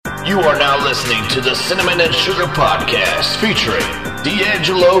You are now listening to the Cinnamon and Sugar Podcast featuring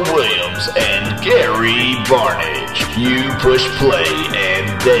D'Angelo Williams and Gary Barnage. You push play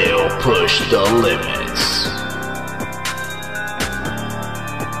and they'll push the limits.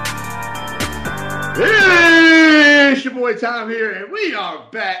 Hey, it's your boy Tom here, and we are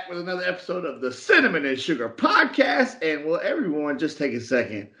back with another episode of the Cinnamon and Sugar Podcast. And will everyone just take a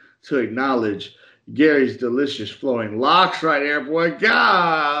second to acknowledge Gary's delicious flowing locks right there, boy.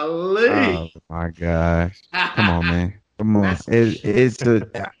 Golly. Oh, my gosh. Come on, man. Come on.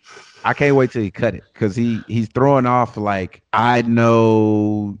 I can't wait till he cut it because he's throwing off like, I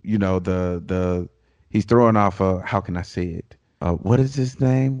know, he's throwing off, how can I say it? What is his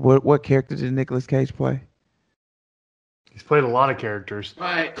name? What character did Nicolas Cage play? He's played a lot of characters.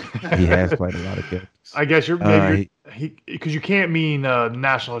 Right. He has played a lot of characters. I guess you're maybe because you can't mean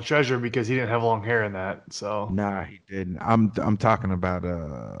National Treasure because he didn't have long hair in that. So nah, he didn't. I'm talking about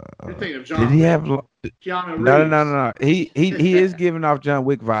You're thinking of John. Did he have Keanu Reeves. No. He is giving off John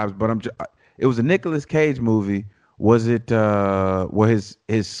Wick vibes, but it was a Nicolas Cage movie. Was it where his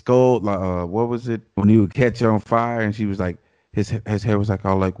skull? What was it when he would catch her on fire and she was like his hair was like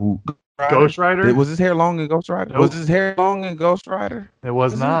all like woo. Ghost Rider? Was his hair long in Ghost Rider? Nope. Was his hair long in Ghost Rider? It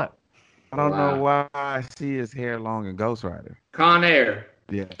was not. I don't know why I see his hair long in Ghost Rider. Con Air.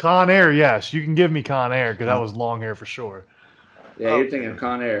 Yeah. Con Air, yes. You can give me Con Air because that was long hair for sure. Yeah, you're thinking of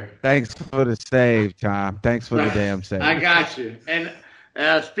Con Air. Thanks for the save, Tom. Thanks for the damn save. I got you. And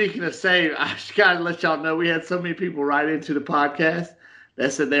speaking of save, I just got to let y'all know we had so many people write into the podcast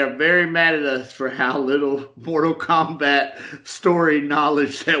that said they're very mad at us for how little Mortal Kombat story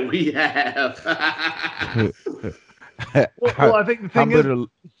knowledge that we have. Well, I think the thing is,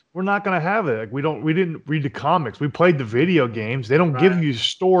 we're not going to have it. Like, we didn't read the comics. We played the video games. They don't give you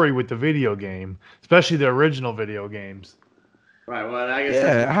story with the video game, especially the original video games. Right. Well, I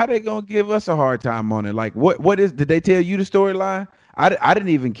guess how they gonna give us a hard time on it? Like, what is? Did they tell you the storyline? I didn't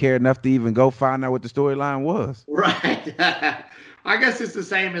even care enough to even go find out what the storyline was. Right. I guess it's the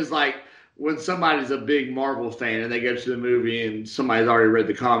same as like when somebody's a big Marvel fan and they go to the movie and somebody's already read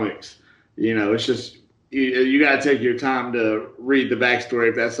the comics. It's just you got to take your time to read the backstory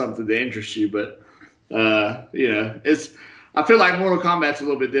if that's something that interests you. But it's I feel like Mortal Kombat's a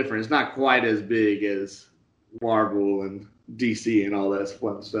little bit different. It's not quite as big as Marvel and DC and all that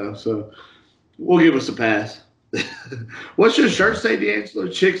fun stuff. So we'll give us a pass. What's your shirt say, D'Angelo?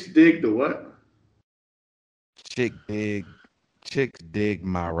 Chicks dig the what? Chicks dig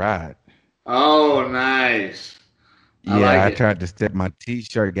my ride. Oh, nice. I tried to step my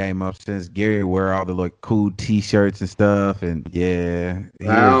T-shirt game up since Gary wear all the cool T-shirts and stuff, and he has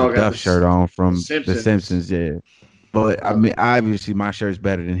a Duff shirt on from The Simpsons. Yeah, but I mean, obviously my shirt's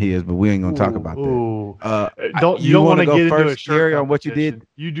better than his, but we ain't gonna talk about that. You don't want to get into first, a shirt Gary, on what you did.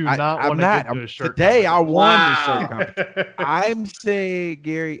 You do not want to get into a shirt. Today I won the shirt competition. I'm saying,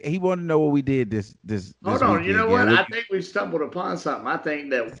 Gary, he wanted to know what we did this Hold on, weekend, you know Gary. what? I think we've stumbled upon something. I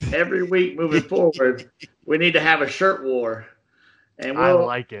think that every week moving forward, we need to have a shirt war. And I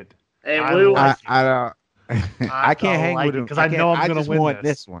like it. And I can't hang with him because I know I'm going to win want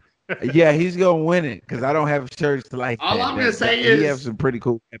this one. Yeah, he's gonna win it because I don't have shirts like all that. I'm gonna say is he have some pretty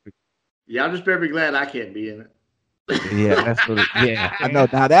cool epic. Yeah, I'm just very glad I can't be in it. Yeah, that's what. I know.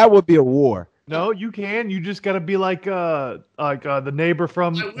 Now that would be a war. No, you can. You just got to be like the neighbor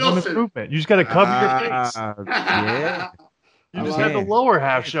from Home Wilson. Improvement. You just got to cover your face. Yeah. You just have the lower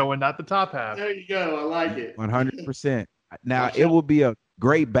half showing, not the top half. There you go. I like it. 100%. Now it will be a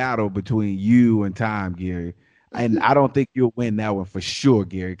great battle between you and Tom, Gary. And I don't think you'll win that one for sure,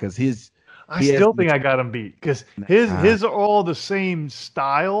 Gary, because I still think I got him beat because his are all the same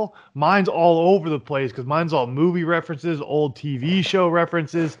style. Mine's all over the place because mine's all movie references, old TV show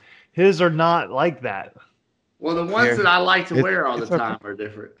references. His are not like that. Well, the ones that I like to wear all the time are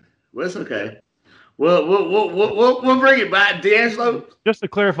different. Well, it's okay. We'll bring it back, D'Angelo. Just to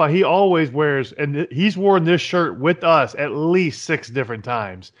clarify, he always wears, and he's worn this shirt with us at least 6 different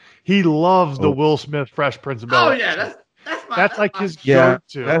times. He loves the Will Smith Fresh Prince of Bel-Air. Oh yeah, that's like his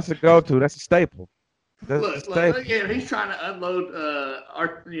go-to. That's a go-to. That's a staple. Look, he's trying to unload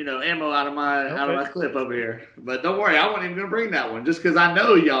ammo out of my clip over here. But don't worry, I wasn't even gonna bring that one just because I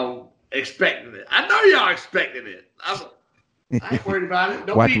know y'all expecting it. I ain't worried about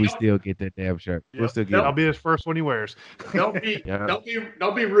it. Why do we still get that damn shirt? We'll still get. I'll be his first one he wears. Don't be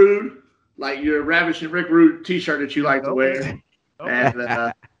rude. Like your Ravishing Rick Rude T-shirt that you like to wear.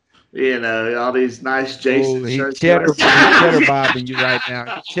 And All these nice Jason shirts. Cheddar bobbing you right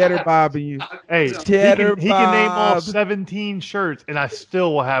now. Cheddar bobbing you. Hey, Cheddar he can name all 17 shirts, and I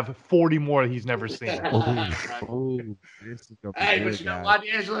still will have 40 more he's never seen. This is gonna be Hey, good, but you know guys. why,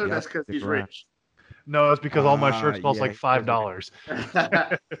 D'Angelo? That's because he's rich. No, it's because all my shirts cost like $5.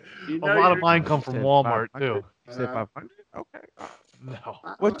 A lot of mine come from Walmart too. You said 500? Okay. No.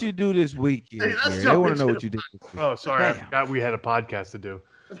 What you do this weekend? Hey, let's Gary? jump They want to know into what you did this week. Oh, sorry. I forgot we had a podcast to do.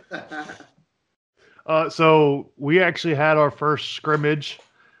 So we actually had our first scrimmage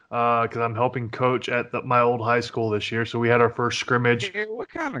because I'm helping coach at my old high school this year. So we had our first scrimmage. Gary, what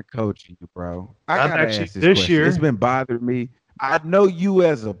kind of coach are you, bro? I I'm gotta actually ask this this question. year. It's been bothering me. I know you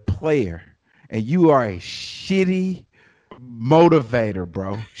as a player, and you are a shitty motivator,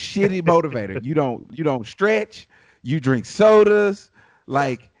 bro. Shitty motivator. You don't stretch. You drink sodas.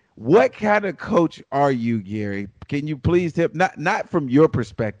 Like, what kind of coach are you, Gary? Can you please tell? Not from your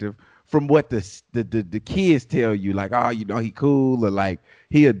perspective, from what the kids tell you, like, oh, he cool, or like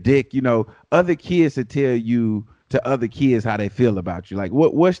he a dick. Other kids that tell you to other kids how they feel about you. Like,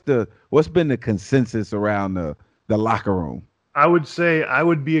 what's been the consensus around the locker room? I would say I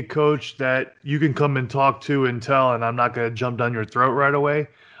would be a coach that you can come and talk to and tell, and I'm not going to jump down your throat right away.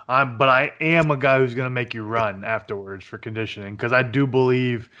 But I am a guy who's going to make you run afterwards for conditioning because I do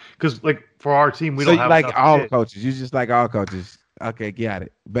believe like for our team we don't have like all kids. coaches. You just like all coaches. Okay, got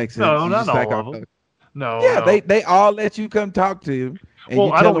it. Makes sense. No, You not just all like of them. coaches. No. Yeah, no. they all let you come talk to him. And Well,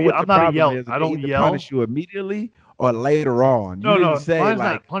 you I tell don't. them what I'm the not a problem yell. is, and I they don't either yell. punish you immediately or later on. You No, didn't say mine's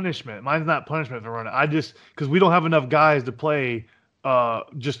like not punishment. Mine's not punishment for running. I just because we don't have enough guys to play.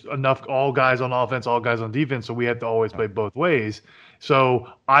 Just enough all guys on offense, all guys on defense, so we have to always play both ways. So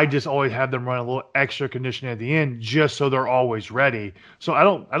I just always have them run a little extra conditioning at the end just so they're always ready. So I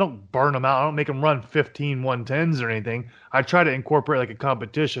don't burn them out. I don't make them run 15 110s or anything. I try to incorporate like a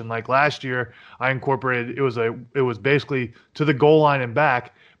competition. Like last year I incorporated it was basically to the goal line and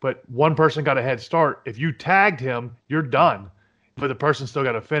back, but one person got a head start. If you tagged him, you're done. But the person still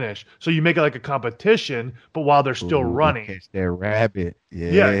got to finish. So you make it like a competition, but while they're still running. Catch that rabbit.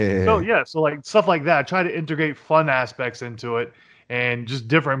 Yeah. So like stuff like that. I try to integrate fun aspects into it and just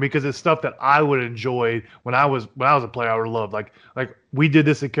different because it's stuff that I would enjoy when I was a player. I would love like we did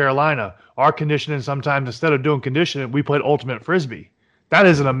this in Carolina. Our conditioning sometimes instead of doing conditioning, we played ultimate frisbee. That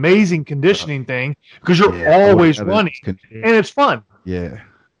is an amazing conditioning thing because you're always running and it's fun. Yeah.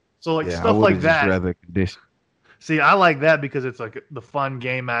 So like stuff like that. Rather condition. See, I like that because it's like the fun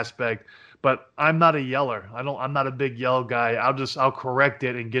game aspect, but I'm not a yeller. I'm not a big yell guy. I'll correct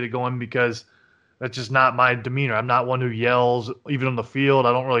it and get it going because that's just not my demeanor. I'm not one who yells even on the field.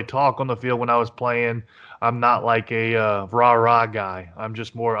 I don't really talk on the field when I was playing. I'm not like a rah-rah guy. I'm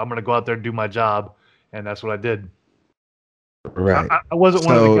just more, I'm going to go out there and do my job, and that's what I did. Right. I wasn't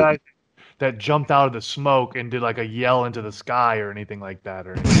one of the guys that jumped out of the smoke and did like a yell into the sky or anything like that.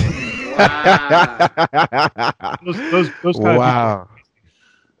 Or Wow. those kind wow.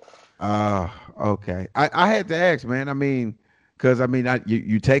 Okay. I had to ask, man. I mean, because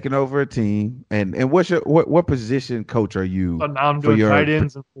you taking over a team, and what position coach are you? So now I'm doing tight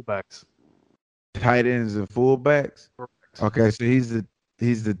ends and fullbacks. Tight ends and fullbacks. Okay, so he's the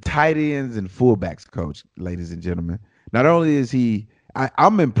tight ends and fullbacks coach, ladies and gentlemen. Not only is he,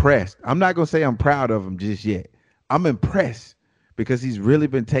 I'm impressed. I'm not gonna say I'm proud of him just yet. I'm impressed because he's really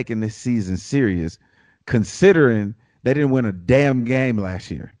been taking this season serious, considering they didn't win a damn game last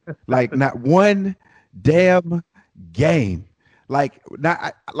year. Like not one damn game. Like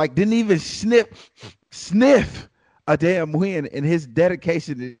didn't even sniff a damn win in his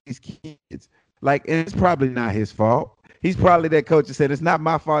dedication to these kids. Like, and it's probably not his fault. He's probably that coach that said, it's not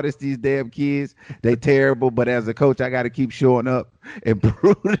my fault, it's these damn kids. They terrible, but as a coach, I got to keep showing up and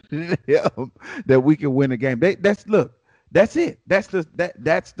proving to them that we can win a game. That's it. That's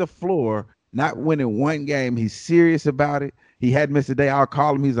the floor. Not winning one game. He's serious about it. He hadn't missed a day. I'll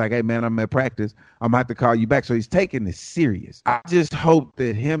call him. He's like, hey, man, I'm at practice. I'm going to have to call you back. So he's taking this serious. I just hope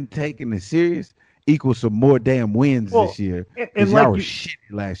that him taking it serious equals some more damn wins this year. And y'all were shitty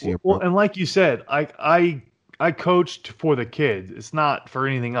last year, bro. Well, and like you said, I coached for the kids. It's not for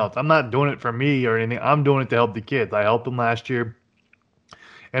anything else. I'm not doing it for me or anything. I'm doing it to help the kids. I helped them last year,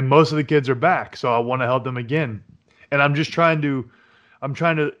 and most of the kids are back, so I want to help them again. And I'm trying to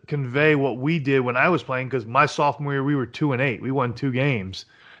convey what we did when I was playing, because my sophomore year we were 2-8. We won 2 games.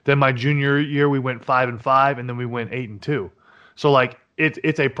 Then my junior year we went 5-5, and then we went 8-2. So like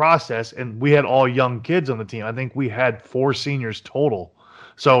it's a process, and we had all young kids on the team. I think we had 4 seniors total.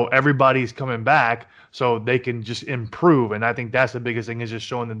 So everybody's coming back so they can just improve. And I think that's the biggest thing, is just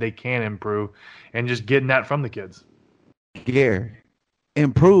showing that they can improve and just getting that from the kids. Gary,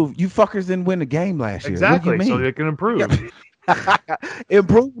 Improve. You fuckers didn't win the game last year. Exactly. What do you So mean? they can improve.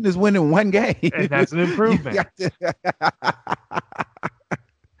 Improving is winning one game. And that's an improvement.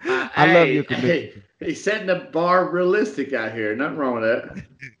 I love your commitment. He's setting the bar realistic out here. Nothing wrong with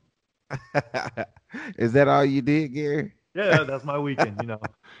that. Is that all you did, Gary? Yeah, that's my weekend,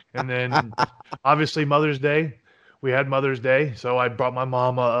 And then obviously Mother's Day. We had Mother's Day, so I brought my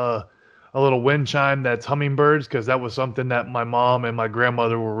mom a little wind chime that's hummingbirds, because that was something that my mom and my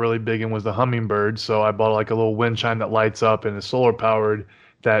grandmother were really big in, was the hummingbirds. So I bought like a little wind chime that lights up and is solar powered,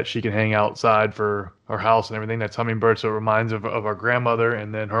 that she can hang outside for her house and everything. That's hummingbird, so it reminds of our grandmother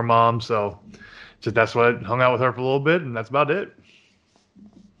and then her mom. So that's what I hung out with her for a little bit, and that's about it.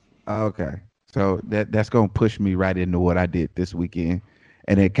 Okay, so that's gonna push me right into what I did this weekend,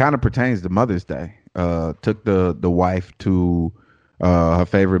 and it kind of pertains to Mother's Day. Took the wife to her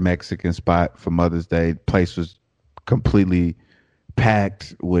favorite Mexican spot for Mother's Day. Place was completely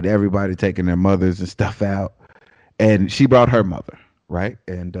packed with everybody taking their mothers and stuff out, and she brought her mother, right?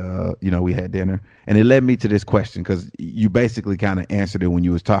 And we had dinner, and it led me to this question, because you basically kind of answered it when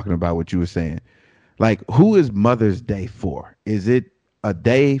you was talking about what you were saying. Like, who is Mother's Day for? Is it a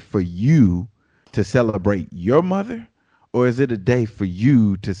day for you to celebrate your mother, or is it a day for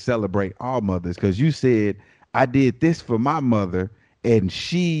you to celebrate all mothers? Because you said, I did this for my mother and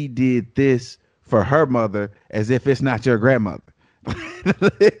she did this for her mother, as if it's not your grandmother.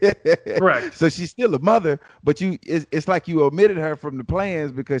 Correct. So she's still a mother, but it's like you omitted her from the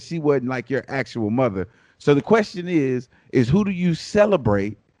plans because she wasn't like your actual mother. So the question is who do you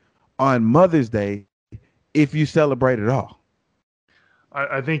celebrate on Mother's Day, if you celebrate at all?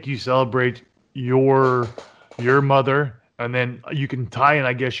 I think you celebrate your mother, and then you can tie in,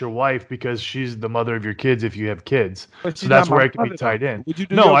 I guess, your wife, because she's the mother of your kids if you have kids. So that's where it can be tied in. Would you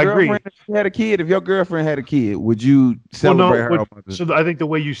do no, I agree. If you had a kid, if your girlfriend had a kid, would you celebrate her? So I think the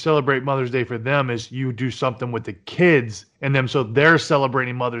way you celebrate Mother's Day for them is you do something with the kids and them, so they're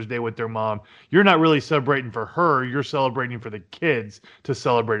celebrating Mother's Day with their mom. You're not really celebrating for her. You're celebrating for the kids to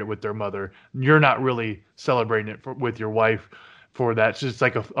celebrate it with their mother. You're not really celebrating it with your wife for that. It's just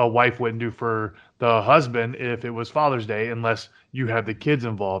like a wife wouldn't do for the husband if it was Father's Day, unless you have the kids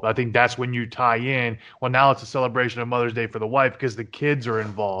involved. I think that's when you tie in. Well, now it's a celebration of Mother's Day for the wife because the kids are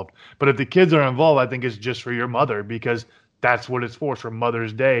involved. But if the kids are involved, I think it's just for your mother, because that's what it's for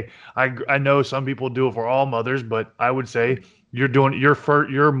Mother's Day. I know some people do it for all mothers, but I would say you're doing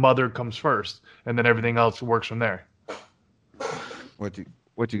your mother comes first, and then everything else works from there. What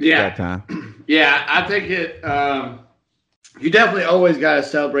you got, Tom? Yeah, I think it. You definitely always got to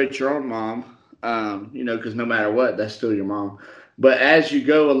celebrate your own mom, because no matter what, that's still your mom. But as you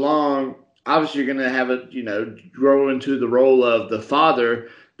go along, obviously you're going to have grow into the role of the father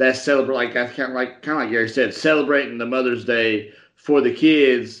that celebrate, kind of like Gary said, celebrating the Mother's Day for the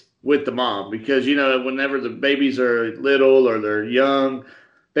kids with the mom. Because, whenever the babies are little or they're young,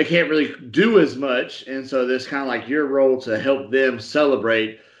 they can't really do as much. And so there's kind of like your role to help them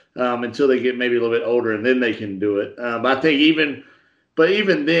celebrate until they get maybe a little bit older, and then they can do it. I think even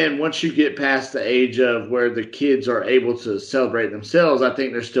then, once you get past the age of where the kids are able to celebrate themselves, I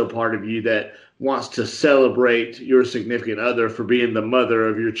think there's still part of you that wants to celebrate your significant other for being the mother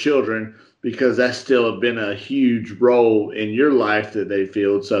of your children, because that's still been a huge role in your life that they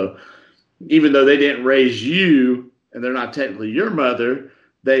feel. So even though they didn't raise you and they're not technically your mother,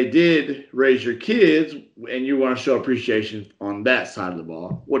 they did raise your kids, and you want to show appreciation on that side of the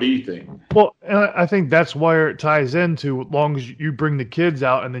ball. What do you think? Well, and I think that's where it ties into, as long as you bring the kids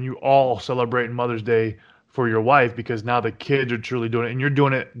out and then you all celebrate Mother's Day for your wife, because now the kids are truly doing it and you're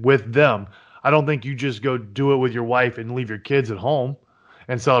doing it with them. I don't think you just go do it with your wife and leave your kids at home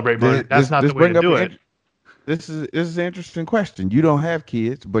and celebrate Mother's Day. That's not the way to do it. This is an interesting question. You don't have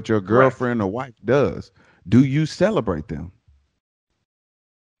kids, but your girlfriend or wife does. Do you celebrate them?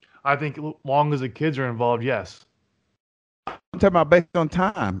 I think as long as the kids are involved, yes. I'm talking about based on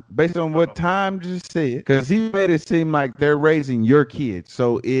time, based on what Tom just said, because he made it seem like they're raising your kids.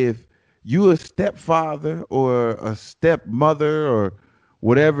 So if you a stepfather or a stepmother or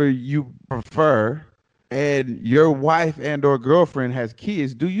whatever you prefer, and your wife and or girlfriend has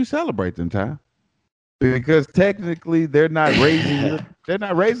kids, do you celebrate them, Tom? Because technically they're not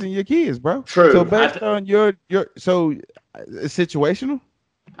raising your kids, bro. True. So based on your it's situational.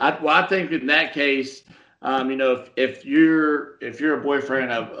 I think in that case, if you're a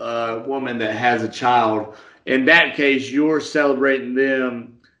boyfriend of a woman that has a child, in that case, you're celebrating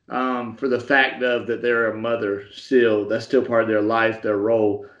them for the fact of that they're a mother still. That's still part of their life, their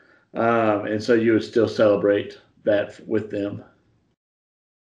role. And so you would still celebrate that with them.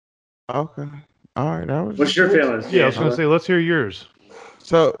 Okay. All right. What's your feelings? Yeah, I was going to say, let's hear yours.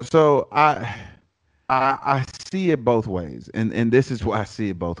 So I see it both ways, and this is why I see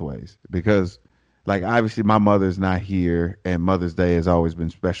it both ways because, like, obviously my mother's not here, and Mother's Day has always been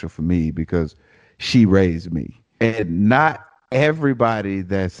special for me because she raised me, and not everybody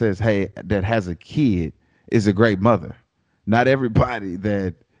that says hey that has a kid is a great mother. Not everybody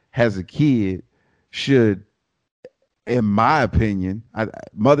that has a kid should, in my opinion,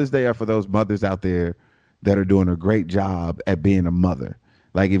 Mother's Day are for those mothers out there that are doing a great job at being a mother.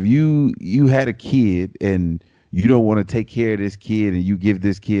 Like if you had a kid and you don't want to take care of this kid and you give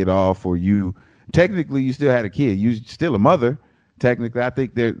this kid off, or you technically you still had a kid, you still a mother. Technically, I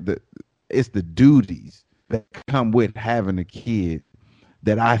think it's the duties that come with having a kid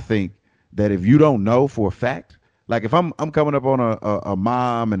that I think that if you don't know for a fact, like if I'm coming up on a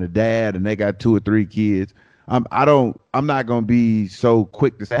mom and a dad and they got 2 or 3 kids, I'm not gonna be so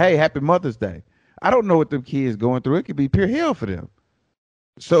quick to say, hey, happy Mother's Day. I don't know what them kids going through. It could be pure hell for them.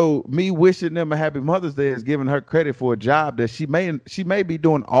 So me wishing them a happy Mother's Day is giving her credit for a job that she may be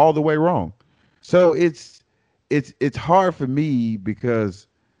doing all the way wrong. So it's hard for me because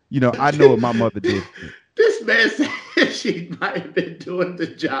I know what my mother did. This man said she might have been doing the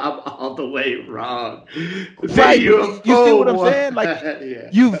job all the way wrong. Right. You see what I'm saying?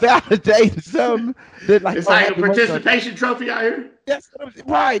 Like you validate something that like it's like a participation trophy out here. That's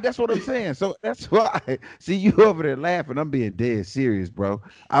what I'm saying. So that's why. See you over there laughing. I'm being dead serious, bro.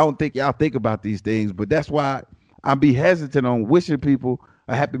 I don't think y'all think about these things, but that's why I'm be hesitant on wishing people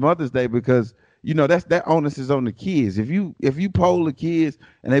a happy Mother's Day because that onus is on the kids. If you poll the kids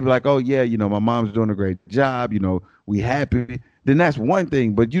and they be like, oh yeah, my mom's doing a great job, we happy, then that's one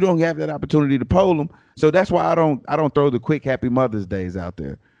thing. But you don't have that opportunity to poll them. So that's why I don't throw the quick happy Mother's Days out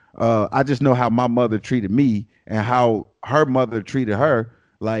there. I just know how my mother treated me and how her mother treated her.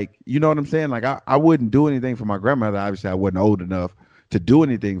 Like, you know what I'm saying? Like I wouldn't do anything for my grandmother. Obviously I wasn't old enough to do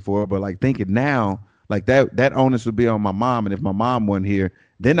anything for her, but like thinking now, like that onus would be on my mom. And if my mom wasn't here,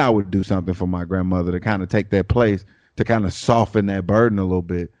 then I would do something for my grandmother to kind of take that place, to kind of soften that burden a little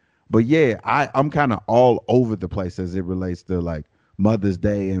bit. But yeah, I'm kind of all over the place as it relates to like Mother's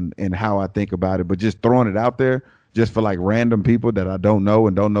Day and how I think about it. But just throwing it out there just for like random people that I don't know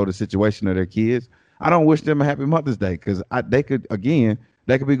and don't know the situation of their kids, I don't wish them a happy Mother's Day because they could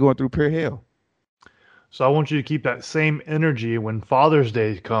be going through pure hell. So I want you to keep that same energy when Father's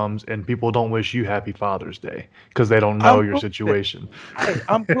Day comes and people don't wish you happy Father's Day because they don't know your situation.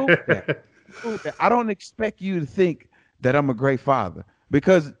 I'm cool with that. I don't expect you to think that I'm a great father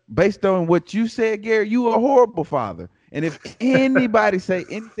because based on what you said, Gary, you are a horrible father. And if anybody say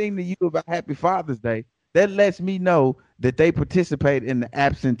anything to you about happy Father's Day, that lets me know that they participate in the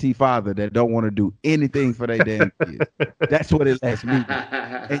absentee father that don't want to do anything for their damn kids. That's what it lets me know.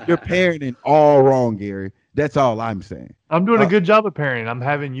 And you're parenting all wrong, Gary. That's all I'm saying. I'm doing a good job of parenting. I'm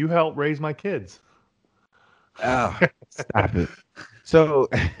having you help raise my kids. Oh, stop it. So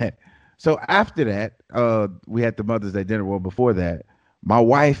after that, we had the Mother's Day dinner. Well, before that, my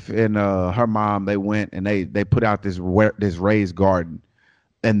wife and her mom, they went and they put out this raised garden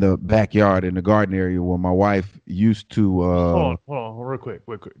in the backyard in the garden area where my wife used to hold on real quick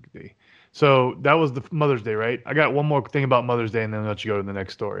D. So that was the Mother's Day, right? I got one more thing about Mother's Day and then I'll let you go to the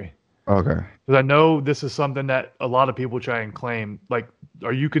next story. Okay. Because I know this is something that a lot of people try and claim. Like,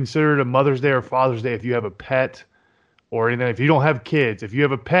 are you considered a Mother's Day or Father's Day if you have a pet or anything? If you don't have kids, if you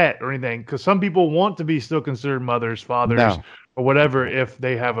have a pet or anything? Because some people want to be still considered mothers, fathers, or whatever if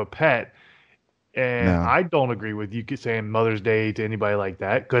they have a pet. And I don't agree with you saying Mother's Day to anybody like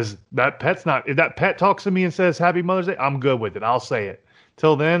that because that pet's not. If that pet talks to me and says Happy Mother's Day, I'm good with it. I'll say it.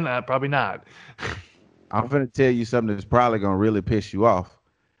 Till then, probably not. I'm going to tell you something that's probably going to really piss you off.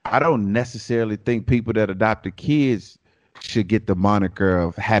 I don't necessarily think people that adopted kids should get the moniker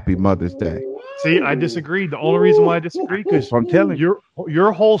of Happy Mother's Day. See, I disagree. The only reason why I disagree because I'm telling you,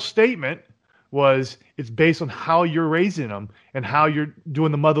 your whole statement was it's based on how you're raising them and how you're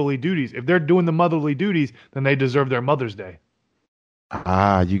doing the motherly duties. If they're doing the motherly duties, then they deserve their Mother's Day.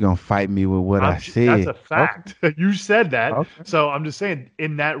 You're going to fight me with what I said. That's a fact. Okay. You said that. Okay. So I'm just saying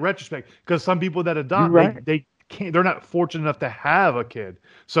in that retrospect, because some people that adopt, they can't, they're not fortunate enough to have a kid.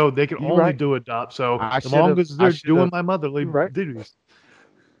 So they can only do adopt. So as long as they're doing my motherly duties.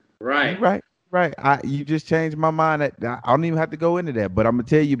 Right. You just changed my mind. I don't even have to go into that. But I'm going to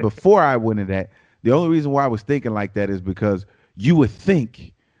tell you before I went into that, the only reason why I was thinking like that is because you would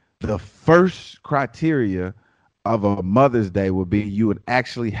think the first criteria of a Mother's Day would be you would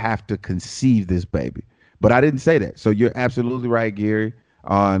actually have to conceive this baby. But I didn't say that. So you're absolutely right, Gary,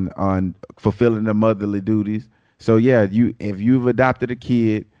 on fulfilling the motherly duties. So yeah, if you've adopted a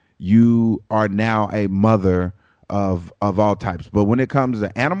kid, you are now a mother of all types. But when it comes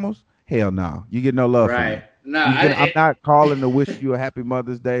to animals, hell no, you get no love from me. Right. No, I'm not calling to wish you a happy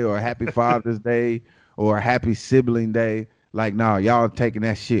Mother's Day or a happy Father's Day or a happy sibling day. Like, no, y'all taking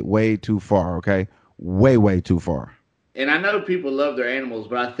that shit way too far. Okay, way too far. and I know people love their animals,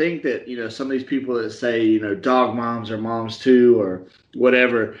 but I think that, some of these people that say, dog moms are moms too, or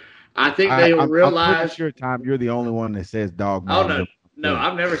whatever, I think they will realize. I'm pretty sure, Tom, you're the only one that says dog Oh, moms. no,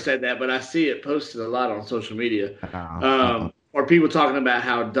 I've never said that, but I see it posted a lot on social media. Or people talking about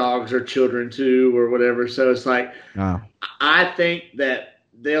how dogs are children too, or whatever. So it's like, I think that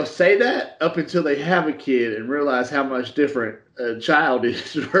they'll say that up until they have a kid and realize how much different a child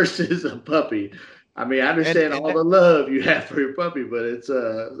is versus a puppy. I mean, I understand all the love you have for your puppy, but it's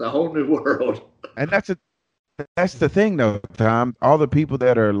a whole new world. And that's the thing, though, Tom. All the people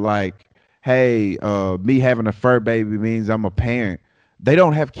that are like, hey, me having a fur baby means I'm a parent. They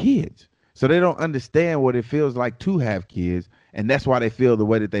don't have kids. So they don't understand what it feels like to have kids. And that's why they feel the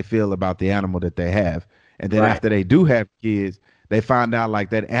way that they feel about the animal that they have. And then after they do have kids, they find out like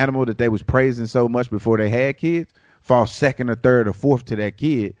that animal that they was praising so much before they had kids falls second or third or fourth to that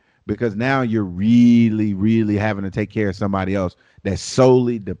kid, because now you're really, really having to take care of somebody else that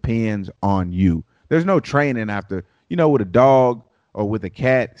solely depends on you. There's no training after, with a dog or with a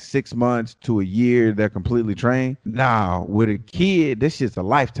cat, 6 months to a year, they're completely trained. Now, with a kid, this shit's a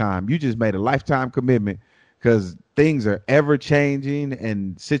lifetime. You just made a lifetime commitment because things are ever changing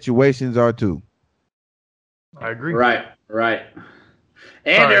and situations are too. I agree. Right.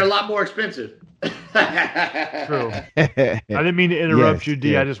 And they're a lot more expensive. True. I didn't mean to interrupt you,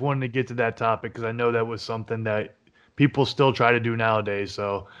 D. I just wanted to get to that topic because I know that was something that people still try to do nowadays.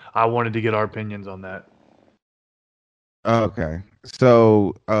 So I wanted to get our opinions on that. Okay.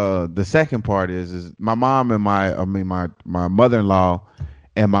 So the second part is my mom and my mother-in-law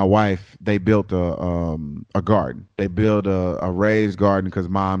and my wife, they built a garden. They built a raised garden because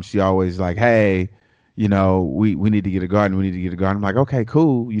Mom, she always like, hey, we need to get a garden. We need to get a garden. I'm like, okay,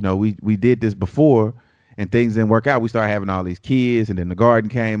 cool. We did this before and things didn't work out. We started having all these kids and then the garden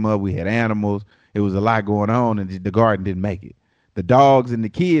came up. We had animals. It was a lot going on and the garden didn't make it. The dogs and the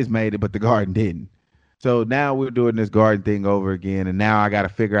kids made it, but the garden didn't. So now we're doing this garden thing over again. And now I got to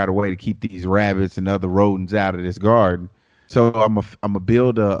figure out a way to keep these rabbits and other rodents out of this garden. So I'm a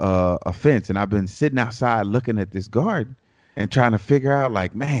build a fence, and I've been sitting outside looking at this garden and trying to figure out,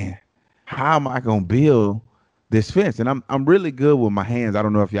 like, man, how am I gonna build this fence? And I'm really good with my hands. I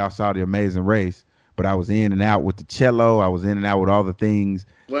don't know if y'all saw The Amazing Race, but I was in and out with the cello. I was in and out with all the things.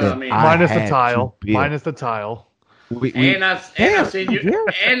 Well, minus the tile. Minus the tile. I've seen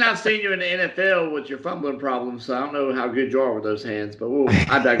you in the NFL with your fumbling problems, so I don't know how good you are with those hands. But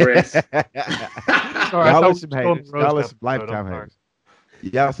I digress. Y'all are some haters. Y'all are some lifetime haters.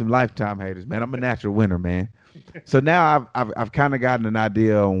 Y'all some lifetime haters, man. I'm a natural winner, man. So now I've kind of gotten an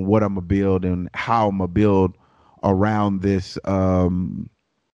idea on what I'm gonna build and how I'm gonna build around this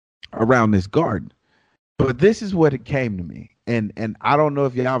garden. But this is what it came to me, and I don't know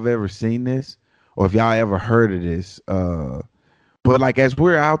if y'all have ever seen this or if y'all ever heard of this. But like as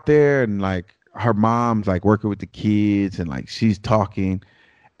we're out there and like her mom's like working with the kids and like she's talking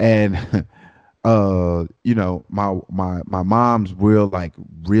and my mom's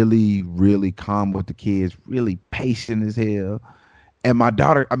really calm with the kids, really patient as hell. And my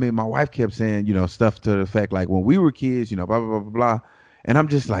wife kept saying, stuff to the effect like when we were kids, blah, blah, blah, blah, blah. And I'm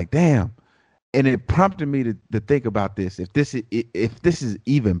just like, damn. And it prompted me to think about this. If this is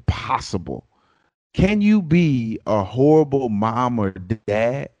even possible, can you be a horrible mom or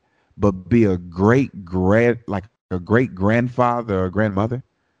dad, but be a great grandfather or grandmother?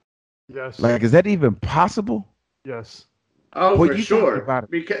 Yes. Like, is that even possible? Yes. Oh, for sure.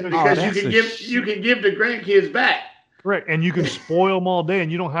 Because you can give the grandkids back. Correct. And you can spoil them all day and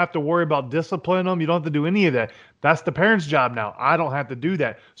you don't have to worry about disciplining them. You don't have to do any of that. That's the parent's job now. I don't have to do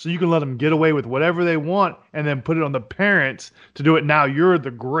that. So you can let them get away with whatever they want and then put it on the parents to do it. Now you're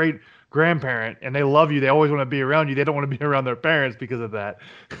the great grandparent and they love you. They always want to be around you. They don't want to be around their parents because of that.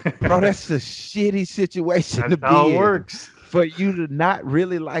 Bro, that's a shitty situation to be in. That's how it works. For you to not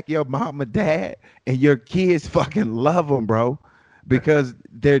really like your mom and dad and your kids fucking love them, bro, because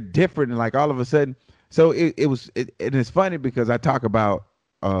they're different. And like all of a sudden, so and it's funny because I talk about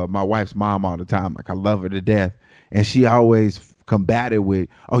my wife's mom all the time. Like I love her to death. And she always combated with,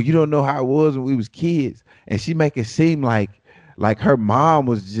 oh, you don't know how it was when we was kids. And she make it seem like her mom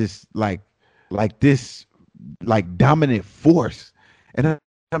was just like this, like dominant force. And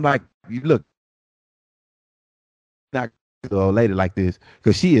I'm like, you look, not an old lady like this,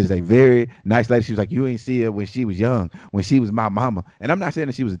 because she is a very nice lady. She was like, you ain't see her when she was young, when she was my mama. And I'm not saying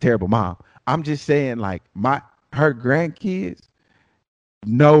that she was a terrible mom. I'm just saying like her grandkids,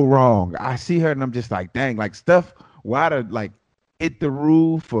 no wrong. I see her and I'm just like, dang, like stuff. Why to like hit the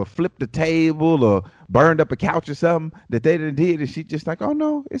roof or flip the table or burned up a couch or something that they didn't did, and she just like, oh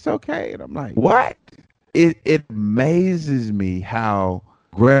no, it's okay. And I'm like, what? It amazes me how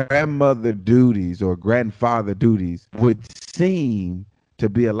grandmother duties or grandfather duties would seem to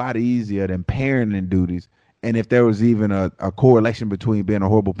be a lot easier than parenting duties. And if there was even a correlation between being a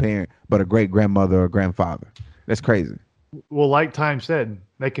horrible parent but a great grandmother or grandfather. That's crazy. Well, like Time said,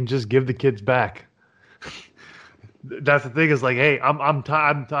 they can just give the kids back. That's the thing, is like, hey, I'm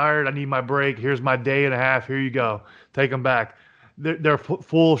tired. I need my break. Here's my day and a half. Here you go. Take them back. They're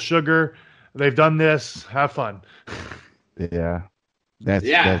full of sugar. They've done this. Have fun. Yeah. That's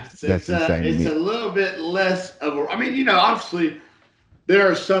insane. It's a little bit less of a, I mean, obviously there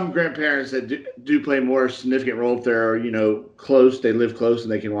are some grandparents that do play a more significant role if they're, close, they live close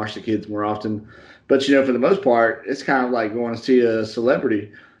and they can watch the kids more often. But, for the most part, it's kind of like going to see a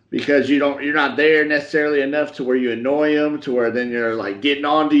celebrity, because you're not there necessarily enough to where you annoy them, to where then you're like getting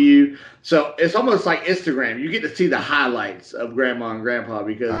on to you. So it's almost like Instagram. You get to see the highlights of grandma and grandpa,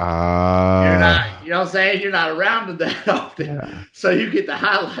 because you're not, what I'm saying? You're not around them that often. Yeah. So you get the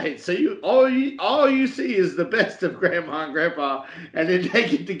highlights. So all you see is the best of grandma and grandpa, and then they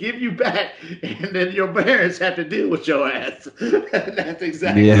get to give you back, and then your parents have to deal with your ass. That's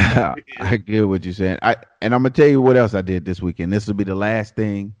exactly what it is. I get what you're saying. And I'm gonna tell you what else I did this weekend. This will be the last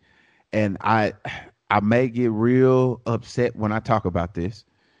thing. And I may get real upset when I talk about this.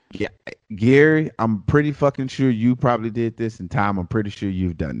 Yeah, Gary, I'm pretty fucking sure you probably did this, and Tom, I'm pretty sure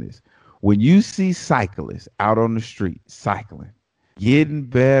you've done this. When you see cyclists out on the street cycling, getting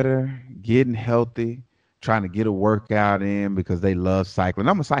better, getting healthy, trying to get a workout in because they love cycling.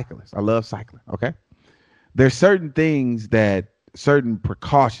 I'm a cyclist. I love cycling, okay? There's certain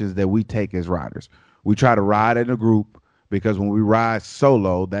precautions that we take as riders. We try to ride in a group, because when we ride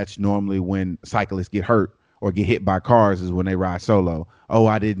solo, that's normally when cyclists get hurt or get hit by cars, is when they ride solo. Oh,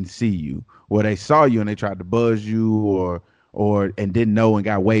 I didn't see you. Well, they saw you and they tried to buzz you or and didn't know and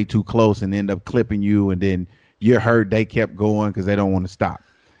got way too close and end up clipping you, and then you're hurt. They kept going because they don't want to stop.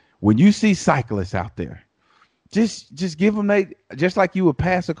 When you see cyclists out there, just give them just like you would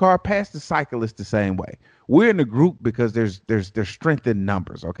pass a car, pass the cyclist the same way. We're in a group because there's strength in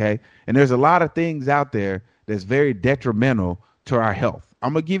numbers, okay? And there's a lot of things out there that's very detrimental to our health.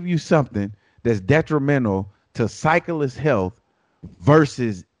 I'm going to give you something that's detrimental to cyclist health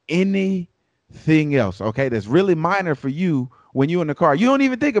versus anything else, okay? That's really minor for you when you're in the car. You don't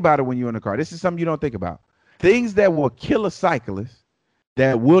even think about it when you're in the car. This is something you don't think about. Things that will kill a cyclist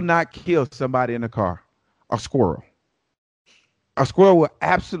that will not kill somebody in the car. A squirrel. A squirrel will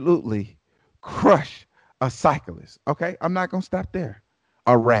absolutely crush a cyclist, okay? I'm not going to stop there.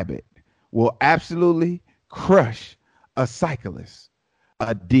 A rabbit will absolutely crush a cyclist.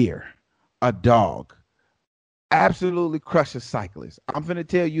 A deer, a dog, absolutely crush a cyclist. I'm going to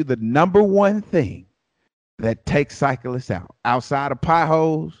tell you the number one thing that takes cyclists out, outside of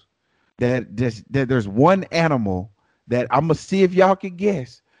potholes, that there's one animal that I'm going to see if y'all can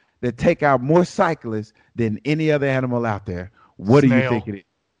guess that take out more cyclists than any other animal out there. What do you think it is?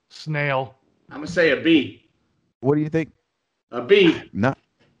 Snail. I'm going to say a bee. What do you think? A bee. No.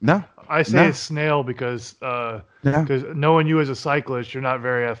 I say a snail because knowing you as a cyclist, you're not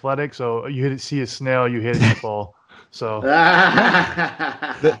very athletic. So you see a snail, you hit it, you fall. So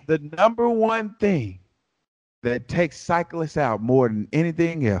the number one thing that takes cyclists out more than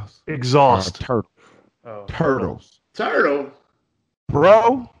anything else, exhaust. Turtles. Oh, Turtle.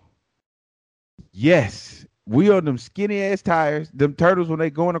 Bro. Yes. We on them skinny ass tires, them turtles when they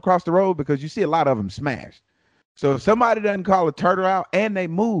going across the road, because you see a lot of them smashed. So if somebody doesn't call a turtle out and they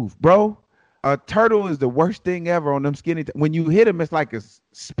move, bro, a turtle is the worst thing ever on them skinny. When you hit them, it's like a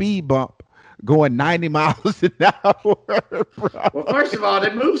speed bump going 90 miles an hour, bro. Well, first of all,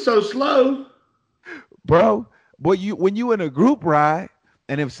 they move so slow. Bro, when you in a group ride,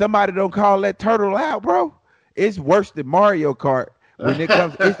 and if somebody don't call that turtle out, bro, it's worse than Mario Kart. When it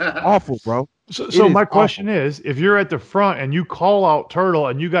comes, it's awful, bro. So my question is, if you're at the front and you call out turtle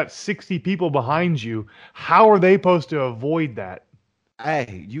and you got 60 people behind you, how are they supposed to avoid that?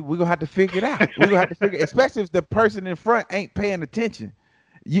 Hey, we're gonna have to figure it out. We're gonna have to figure it, especially if the person in front ain't paying attention.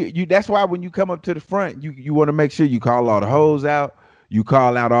 You that's why when you come up to the front, you want to make sure you call all the hoes out. You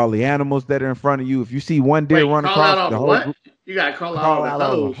call out all the animals that are in front of you. If you see one deer run across the whole group, you gotta call out all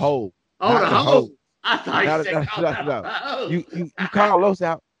the hoes. Oh, the hoes. I thought you said call out the hoes. You call those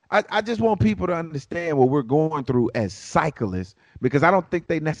out. I just want people to understand what we're going through as cyclists, because I don't think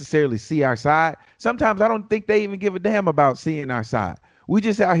they necessarily see our side. Sometimes I don't think they even give a damn about seeing our side. We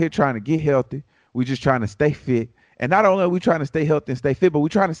just out here trying to get healthy. We're just trying to stay fit. And not only are we trying to stay healthy and stay fit, but we're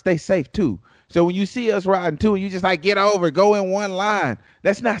trying to stay safe too. So when you see us riding too, and you just like get over, go in one line,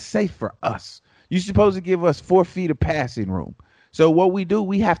 that's not safe for us. You're supposed to give us 4 feet of passing room. So what we do,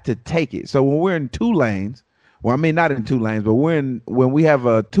 we have to take it. So when we're in 2 lanes, well, I mean not in 2 lanes, but when we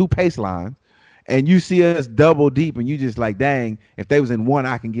have 2 pace lines, and you see us double deep, and you just like, dang, if they was in 1,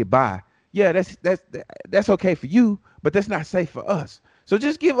 I can get by. Yeah, that's okay for you, but that's not safe for us. So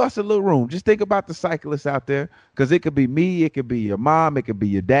just give us a little room. Just think about the cyclists out there, because it could be me, it could be your mom, it could be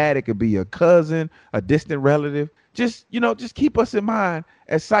your dad, it could be your cousin, a distant relative. Just keep us in mind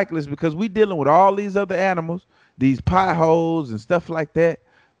as cyclists, because we dealing with all these other animals, these potholes and stuff like that,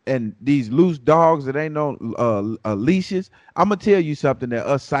 and these loose dogs that ain't no leashes. I'm gonna tell you something that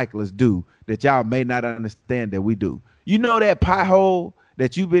us cyclists do that y'all may not understand that we do. You know that pothole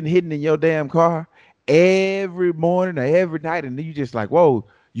that you've been hitting in your damn car every morning or every night, and then you just like, whoa,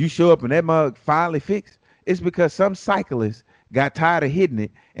 you show up and that mug finally fixed? It's because some cyclists got tired of hitting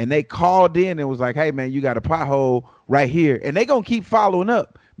it, and they called in and was like, hey man, you got a pothole right here, and they gonna keep following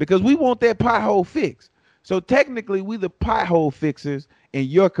up because we want that pothole fixed. So technically we the pothole fixers in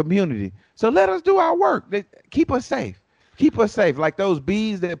your community. So let us do our work. Keep us safe. Keep us safe. Like those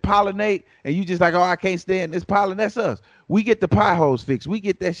bees that pollinate, and you just like, oh, I can't stand this pollen. That's us. We get the potholes fixed. We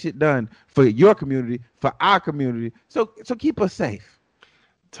get that shit done for your community, for our community. So keep us safe.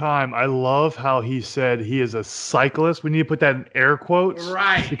 Time. I love how he said he is a cyclist. We need to put that in air quotes.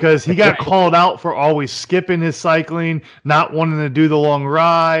 Right. Because he got called out for always skipping his cycling, not wanting to do the long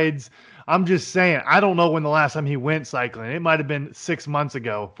rides. I'm just saying, I don't know when the last time he went cycling. It might have been 6 months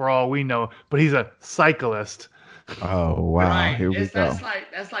ago, for all we know. But he's a cyclist. Oh wow! Right. Here we go.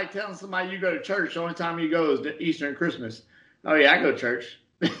 That's like telling somebody you go to church. The only time you go is Easter and Christmas. Oh yeah, I go to church.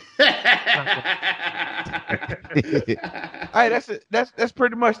 Hey, that's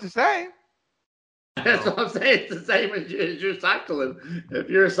pretty much the same. That's what I'm saying. It's the same as you're cycling. If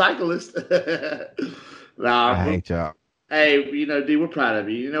you're a cyclist, I hate y'all. Hey, D, we're proud of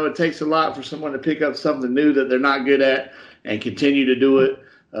you. It takes a lot for someone to pick up something new that they're not good at and continue to do it,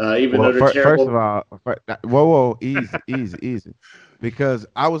 even though they're terrible. First of all, whoa, easy. Because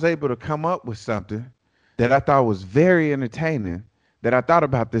I was able to come up with something that I thought was very entertaining, that I thought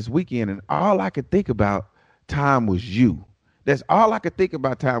about this weekend, and all I could think about time was you. That's all I could think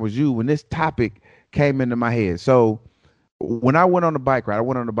about time was you when this topic came into my head. So when I went on the bike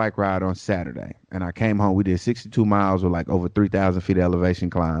ride, on Saturday, and I came home. We did 62 miles with like over 3,000 feet of elevation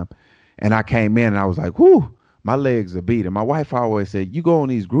climb. And I came in and I was like, whoo, my legs are beat. And my wife always said, you go on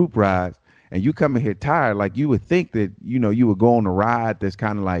these group rides and you come in here tired. Like you would think that, you would go on a ride that's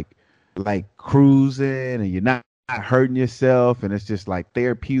kind of like cruising and you're not hurting yourself. And it's just like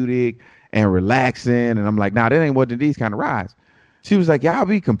therapeutic and relaxing. And I'm like, nah, that ain't one of these kind of rides. She was like, y'all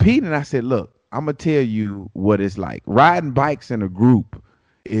be competing. I said, look, I'm going to tell you what it's like. Riding bikes in a group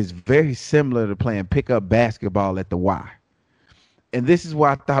is very similar to playing pickup basketball at the Y. And this is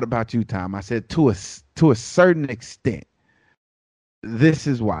why I thought about you, Tom. I said to a certain extent, this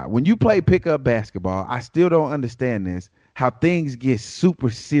is why. When you play pickup basketball, I still don't understand this, how things get super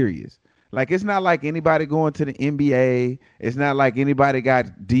serious. Like, it's not like anybody going to the NBA. It's not like anybody got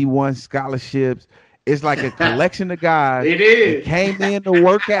D1 scholarships. It's like a collection of guys It is. that came in to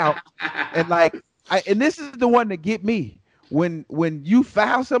work out. And and this is the one that get me. When you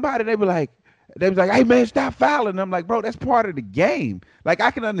foul somebody, they was like, hey man, stop fouling. I'm like, bro, that's part of the game. Like,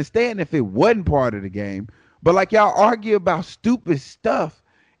 I can understand if it wasn't part of the game, but like y'all argue about stupid stuff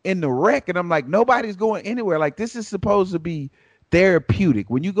in the rec, and I'm like, nobody's going anywhere. Like, this is supposed to be therapeutic.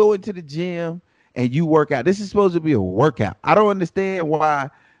 When you go into the gym and you work out, this is supposed to be a workout. I don't understand why,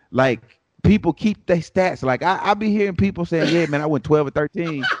 like, people keep their stats. Like, I be hearing people saying, yeah, man, I went 12 or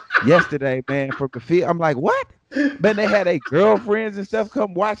 13 yesterday, man, for the field. I'm like, what? Man, they had their girlfriends and stuff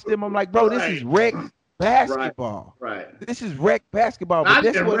come watch them. I'm like, bro, this is rec basketball. Right. This is rec basketball. Not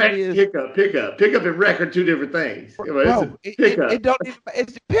But that's what rec, it is. Pickup. Pickup and rec are two different things. Bro,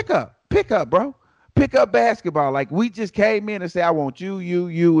 it's pickup, bro. Pickup basketball. Like, we just came in and say, I want you, and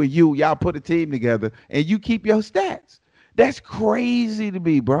you. Y'all put a team together, and you keep your stats. That's crazy to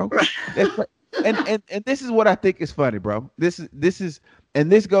me, bro. And this is what I think is funny, bro. This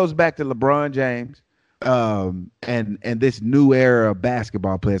goes back to LeBron James, and this new era of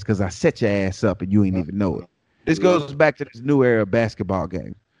basketball players, because I set your ass up and you ain't even know it. This goes back to this new era of basketball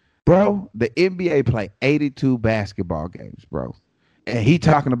games. Bro, the NBA play 82 basketball games, bro. And he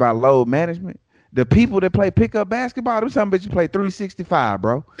talking about load management. The people that play pickup basketball, them some bitches play 365,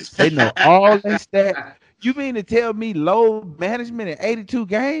 bro. They know all their stats. You mean to tell me load management in 82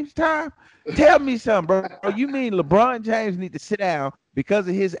 games, Tom? Tell me something, bro. You mean LeBron James need to sit down because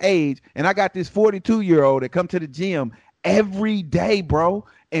of his age, and I got this 42-year-old that come to the gym every day, bro,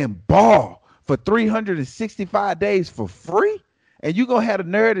 and ball for 365 days for free, and you gonna have the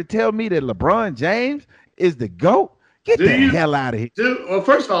nerve to tell me that LeBron James is the GOAT? Get the hell out of here. Dude, well,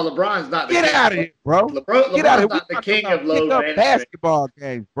 first of all, LeBron's not the king. Get out of here, bro. LeBron's not the king of load management. Basketball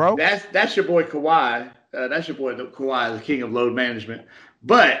games, bro. That's your boy Kawhi. That's your boy Kawhi, the king of load management.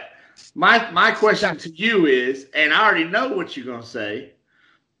 But my question to you is, and I already know what you're going to say,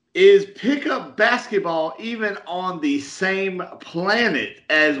 is pickup basketball even on the same planet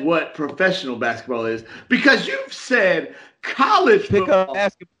as what professional basketball is? Because you've said college football.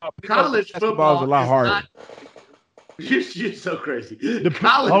 College football is a lot harder. You're so crazy.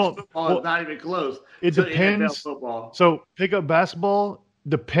 College football is not even close. It depends. NFL football. So pickup basketball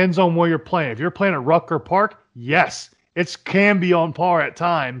depends on where you're playing. If you're playing at Rucker Park, yes, it can be on par at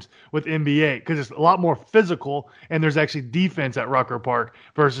times with NBA because it's a lot more physical and there's actually defense at Rucker Park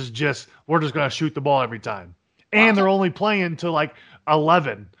versus just we're just going to shoot the ball every time. And they're only playing to like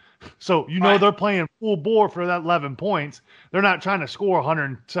 11. So they're playing full bore for that 11 points. They're not trying to score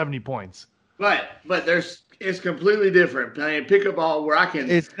 170 points. But it's completely different playing pickup ball where I can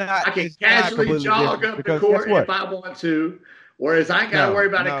casually jog up the court if I want to, whereas I ain't got to worry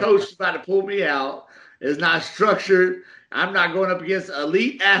about a coach who's about to pull me out. It's not structured. I'm not going up against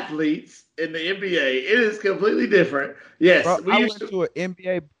elite athletes in the NBA. It is completely different. Yes, bro,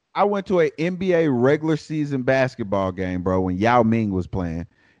 I went to an NBA regular season basketball game, bro, when Yao Ming was playing,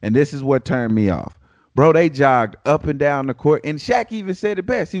 and this is what turned me off. Bro, they jogged up and down the court, and Shaq even said it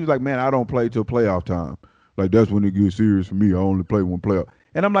best. He was like, man, I don't play till playoff time. Like, that's when it gets serious for me. I only play one playoff.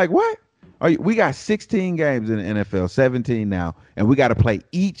 And I'm like, what? We got 16 games in the NFL, 17 now, and we got to play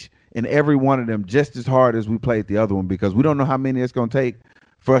each and every one of them just as hard as we played the other one because we don't know how many it's going to take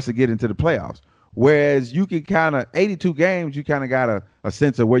for us to get into the playoffs. Whereas you can 82 games, you kind of got a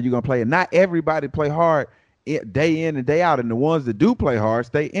sense of where you're going to play. And not everybody play hard day in and day out. And the ones that do play hard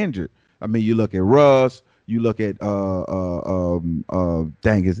stay injured. I mean, you look at Russ, you look at dang,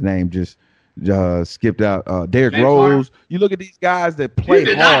 his name just skipped out. Derrick Rose. You look at these guys that play hard.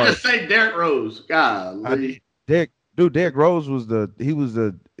 You did not just say Derrick Rose. God, Derrick Rose was the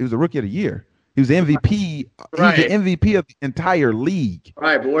rookie of the year. He was MVP. Right. He was the MVP of the entire league.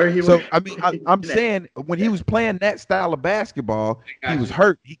 Right, but where he was. So I mean, I'm saying when he was playing that style of basketball, he was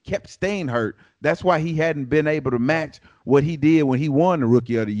hurt. He kept staying hurt. That's why he hadn't been able to match what he did when he won the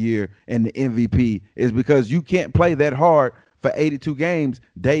Rookie of the Year and the MVP. Is because you can't play that hard for 82 games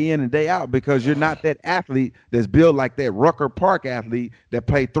day in and day out because you're not that athlete that's built like that Rucker Park athlete that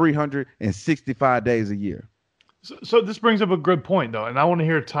played 365 days a year. So this brings up a good point, though, and I want to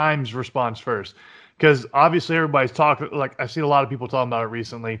hear Time's response first because obviously everybody's talking, like I've seen a lot of people talking about it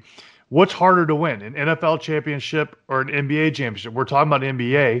recently. What's harder to win, an NFL championship or an NBA championship? We're talking about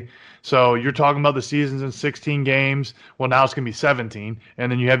NBA, so you're talking about the seasons in 16 games. Well, now it's going to be 17,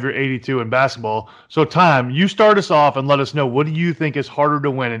 and then you have your 82 in basketball. So, Time, you start us off and let us know, what do you think is harder to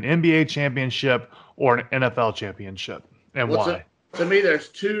win, an NBA championship or an NFL championship, and why? To me, there's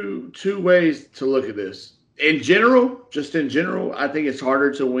two ways to look at this. In general, I think it's harder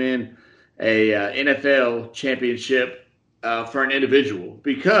to win a NFL championship for an individual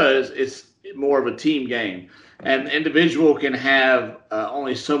because it's more of a team game. And the individual can have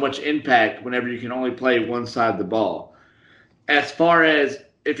only so much impact whenever you can only play one side of the ball. As far as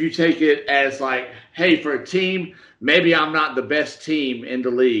if you take it as like, hey, for a team, maybe I'm not the best team in the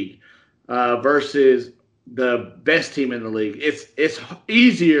league versus the best team in the league. It's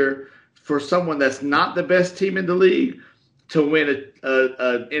easier for someone that's not the best team in the league to win an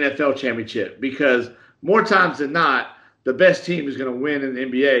NFL championship because more times than not, the best team is going to win in the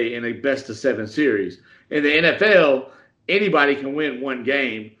NBA in a best-of-7 series. In the NFL, anybody can win one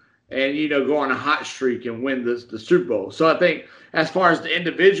game and, go on a hot streak and win the Super Bowl. So I think as far as the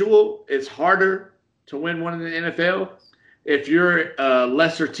individual, it's harder to win one in the NFL. If you're a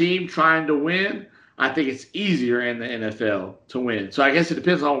lesser team trying to win, I think it's easier in the NFL to win. So I guess it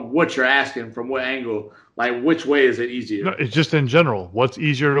depends on what you're asking, from what angle, like which way is it easier? No, it's just in general. What's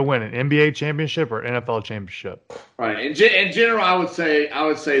easier to win, an NBA championship or NFL championship? Right. In general, I would say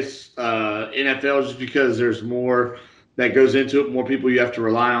NFL just because there's more that goes into it, more people you have to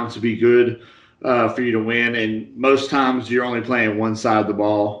rely on to be good for you to win. And most times you're only playing one side of the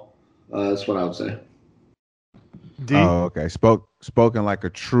ball. That's what I would say. Oh, okay. Spoken like a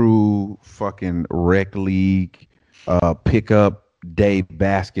true fucking rec league pickup day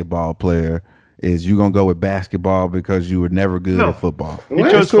basketball player. Is you gonna go with basketball because you were never good at football? He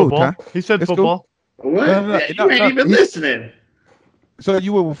chose football. He said football. Cool. What? You ain't even listening. So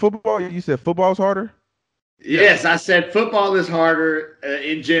you went with football? You said football's harder? Yes, I said football is harder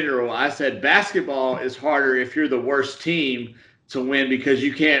in general. I said basketball is harder if you're the worst team to win because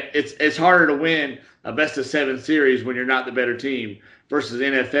you can't. It's harder to win a best of 7 series when you're not the better team versus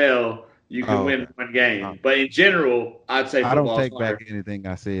NFL. You can win one game, but in general, I'd say I don't football is take harder. back anything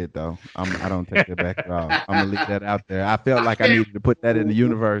I said though. I don't take that back at all. I'm gonna leave that out there. I felt like I needed to put that in the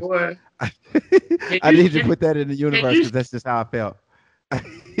universe. Boy, I needed to put that in the universe because that's just how I felt.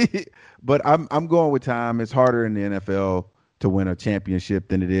 But I'm going with time. It's harder in the NFL to win a championship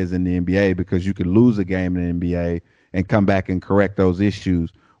than it is in the NBA because you could lose a game in the NBA and come back and correct those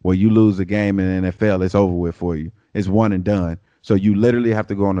issues. Where you lose a game in the NFL, it's over with for you. It's one and done. So you literally have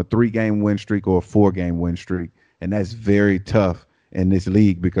to go on a 3-game win streak or a 4-game win streak. And that's very tough in this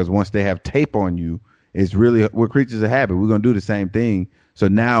league because once they have tape on you, it's really, we're creatures of habit. We're going to do the same thing. So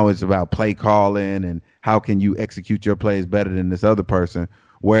now it's about play calling and how can you execute your plays better than this other person.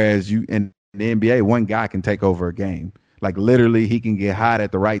 Whereas you in the NBA, one guy can take over a game. Like literally he can get hot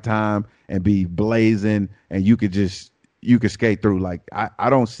at the right time and be blazing and you could skate through. Like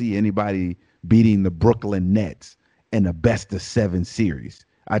I don't see anybody beating the Brooklyn Nets in the best of 7 series.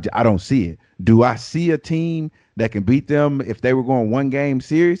 I don't see it. Do I see a team that can beat them if they were going 1-game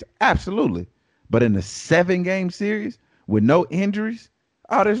series? Absolutely. But in a 7-game series with no injuries,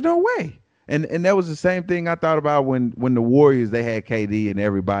 there's no way. And that was the same thing I thought about when the Warriors, they had KD and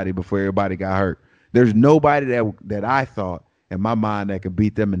everybody before everybody got hurt. There's nobody that I thought in my mind that could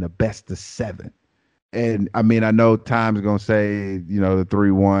beat them in the best of 7. And I mean, I know time's going to say, the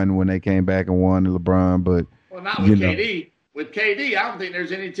 3-1 when they came back and won LeBron, but well, not with KD. With KD, I don't think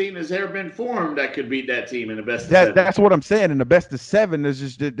there's any team that's ever been formed that could beat that team in the best of 7. That's what I'm saying. In the best of 7, it's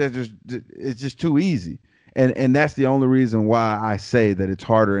just too easy. And that's the only reason why I say that it's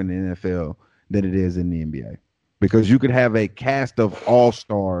harder in the NFL than it is in the NBA. Because you could have a cast of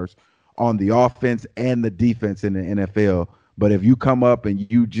all-stars on the offense and the defense in the NFL, but if you come up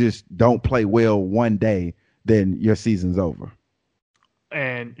and you just don't play well one day, then your season's over.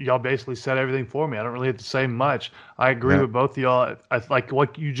 And y'all basically said everything for me. I don't really have to say much. I agree with both of y'all. I like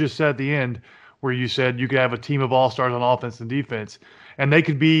what you just said at the end, where you said you could have a team of all-stars on offense and defense, and they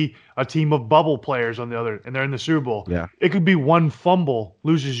could be a team of bubble players on the other, and they're in the Super Bowl. Yeah. It could be one fumble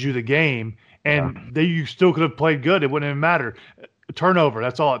loses you the game, and you still could have played good. It wouldn't even matter. Turnover,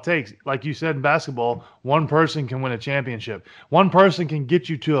 that's all it takes. Like you said in basketball, one person can win a championship. One person can get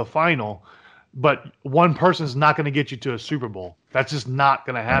you to a final, but one person's not going to get you to a Super Bowl. That's just not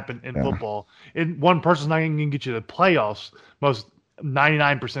going to happen in football. And one person's not going to get you to the playoffs most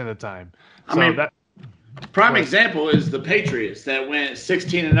 99% of the time. Prime example is the Patriots that went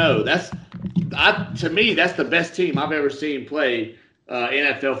 16-0. To me, that's the best team I've ever seen play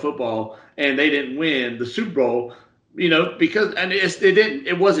NFL football, and they didn't win the Super Bowl. Because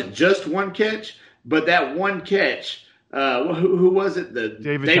it wasn't just one catch, but that one catch. Who was it?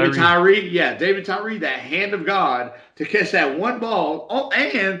 David Tyree. Yeah, David Tyree, that hand of God to catch that one ball. Oh,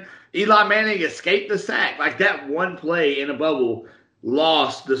 and Eli Manning escaped the sack. Like that one play in a bubble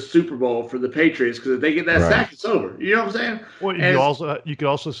lost the Super Bowl for the Patriots because if they get that sack, it's over. You know what I'm saying? Well, you could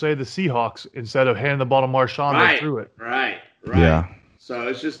also say the Seahawks instead of handing the ball to Marshawn, they threw it. Right. Yeah. So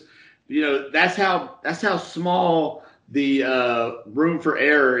it's just that's how small the room for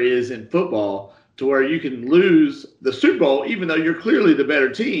error is in football. To where you can lose the Super Bowl, even though you're clearly the better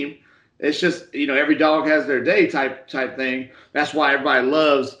team. It's just, every dog has their day type thing. That's why everybody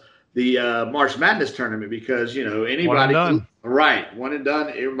loves the March Madness tournament because, anybody one and done,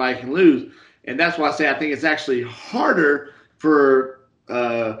 everybody can lose. And that's why I say I think it's actually harder for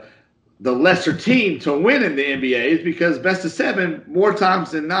the lesser team to win in the NBA is because best of 7, more times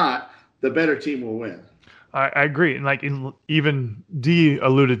than not, the better team will win. I agree. And even D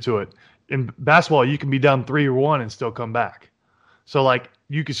alluded to it. In basketball, you can be down 3-1 and still come back. So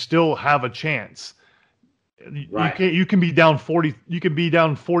you could still have a chance. Right. You can be down 40. You can be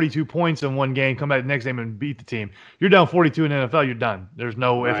down 42 points in one game, come back the next game and beat the team. You're down 42 in the NFL. You're done. There's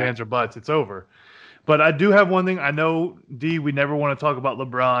no ifs, ands, or buts. It's over. But I do have one thing. I know D. We never want to talk about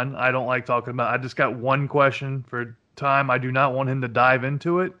LeBron. I don't like talking about. I just got one question for time. I do not want him to dive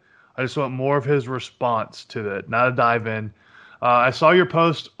into it. I just want more of his response to that, not a dive in. I saw your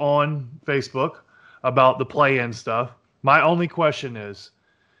post on Facebook about the play-in stuff. My only question is,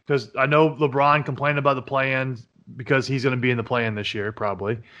 because I know LeBron complained about the play-in because he's going to be in the play-in this year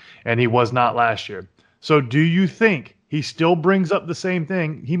probably, and he was not last year. So do you think he still brings up the same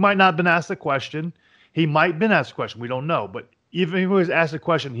thing? He might not have been asked the question. He might have been asked the question. We don't know. But even if he was asked the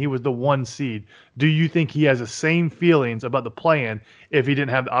question, he was the 1 seed. Do you think he has the same feelings about the play-in if he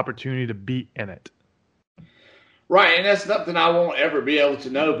didn't have the opportunity to be in it? Right, and that's something I won't ever be able to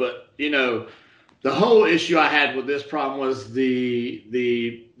know. But, the whole issue I had with this problem was the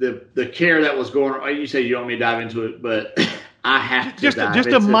care that was going on. You say you don't want me to dive into it, but I have to just dive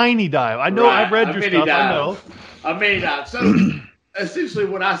a mini dive. I know, right, I've read your stuff. Dive. I know. A mini dive. So essentially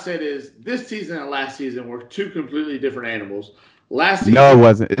what I said is this season and last season were two completely different animals. Last season, no, it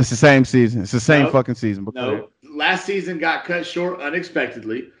wasn't. It's the same season. It's the same fucking season. No, last season got cut short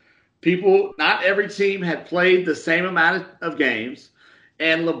unexpectedly. Not every team had played the same amount of games.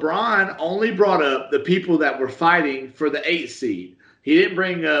 And LeBron only brought up the people that were fighting for the 8th seed. He didn't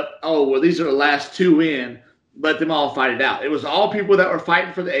bring up, these are the last two in, let them all fight it out. It was all people that were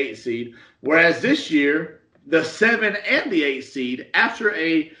fighting for the 8th seed. Whereas this year, the 7 and the 8th seed, after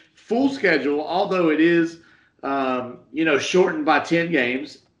a full schedule, although it is, shortened by 10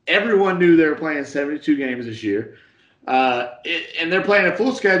 games, everyone knew they were playing 72 games this year. And they're playing a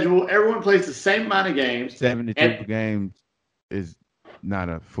full schedule. Everyone plays the same amount of games. 72 games is not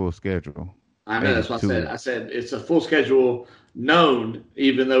a full schedule. I know, that's what I said. I said it's a full schedule known,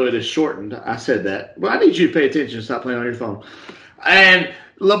 even though it is shortened. I said that. Well, I need you to pay attention and stop playing on your phone. And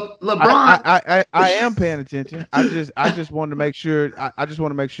LeBron, I am paying attention. I just want to make sure. I just want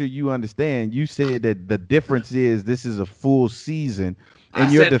to make sure you understand. You said that the difference is this is a full season,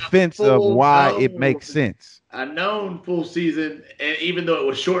 and your defense of why it makes sense. A known full season, and even though it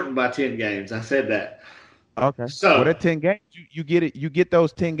was shortened by 10 games, I said that. Okay. So that 10 games, you get it. You get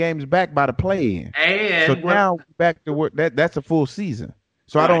those 10 games back by the play-in. And so now back to work. That's a full season.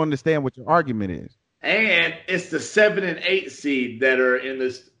 So right. I don't understand what your argument is. And it's the 7 and 8 seed that are in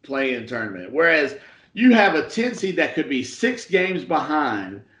this play-in tournament, whereas you have a 10 seed that could be 6 games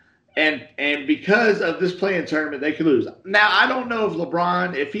behind, and because of this play-in tournament, they could lose. Now I don't know if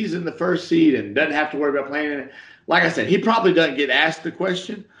LeBron, if he's in the first seed and doesn't have to worry about playing in it. Like I said, he probably doesn't get asked the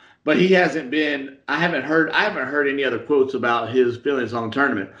question. But he hasn't been. I haven't heard any other quotes about his feelings on the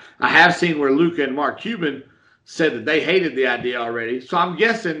tournament. I have seen where Luka and Mark Cuban said that they hated the idea already. So I'm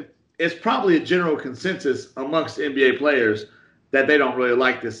guessing it's probably a general consensus amongst NBA players that they don't really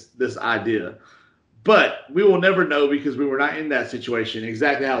like this idea. But we will never know because we were not in that situation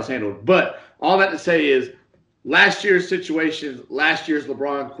exactly how it's handled. But all that to say is, last year's situations, last year's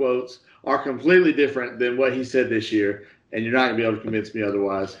LeBron quotes are completely different than what he said this year, and you're not going to be able to convince me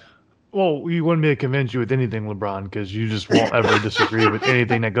otherwise. Well, you wouldn't be able to convince you with anything, LeBron, because you just won't ever disagree with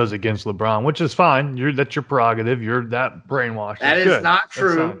anything that goes against LeBron, which is fine. That's your prerogative. You're that brainwashed. That is good. Not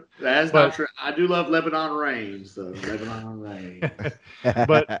true. That is not true. I do love Lebanon Reigns, though. Lebanon Reigns.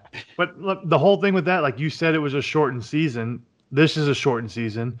 but look, the whole thing with that, like you said, it was a shortened season. This is a shortened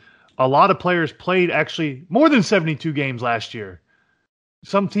season. A lot of players played actually more than 72 games last year.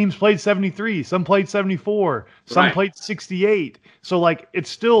 Some teams played 73, some played 74, some played 68. So,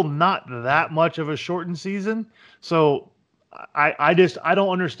 it's still not that much of a shortened season. So, I don't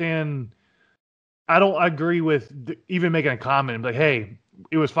understand. I don't agree with even making a comment like, hey,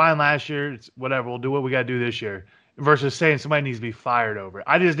 it was fine last year. It's whatever. We'll do what we got to do this year versus saying somebody needs to be fired over it.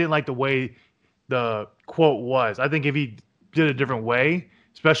 I just didn't like the way the quote was. I think if he did a different way,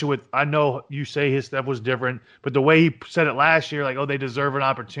 especially with, I know you say his stuff was different, but the way he said it last year, they deserve an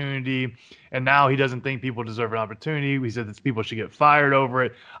opportunity, and now he doesn't think people deserve an opportunity. He said that people should get fired over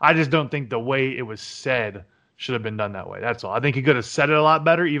it. I just don't think the way it was said should have been done that way. That's all. I think he could have said it a lot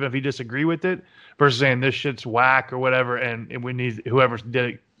better, even if he disagreed with it, versus saying this shit's whack or whatever, and whoever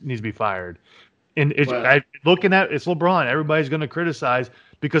did it needs to be fired. And looking at it's LeBron. Everybody's going to criticize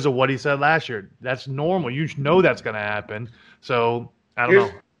because of what he said last year. That's normal. You know that's going to happen. So I don't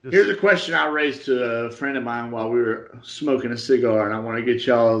know. Here's a question I raised to a friend of mine while we were smoking a cigar, and I want to get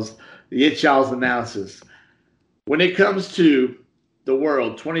y'all's analysis. When it comes to the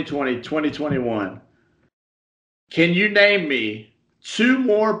world 2020, 2021, can you name me 2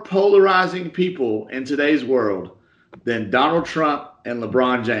 more polarizing people in today's world than Donald Trump and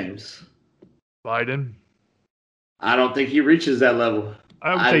LeBron James? Biden. I don't think he reaches that level.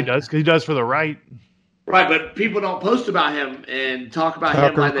 I would say he does, because he does for the right. Right, but people don't post about him and talk about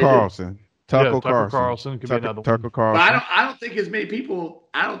him like Carlson. they do. Tucker Carlson could be another Tucker one. Carlson. But I don't think as many people.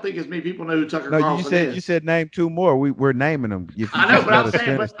 know who Tucker Carlson is. You said name 2 more. We're naming them. I know, but I'm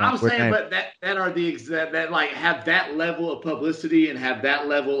saying, that are that have that level of publicity and have that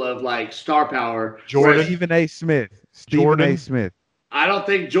level of star power. Stephen A. Smith. I don't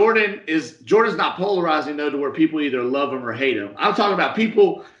think Jordan's not polarizing though to where people either love him or hate him. I'm talking about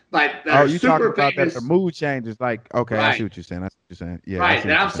people that are you super talking about famous. That the mood changes okay, right. I see what you're saying. Yeah. Right.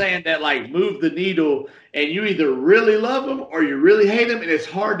 And I'm saying that move the needle and you either really love them or you really hate them, and it's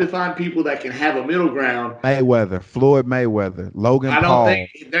hard to find people that can have a middle ground. Floyd Mayweather, Logan Paul. I don't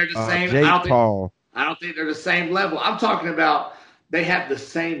think they're the same. Jake Paul. I don't think they're the same level. I'm talking about they have the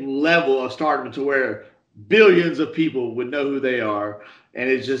same level of stardom to where billions of people would know who they are. And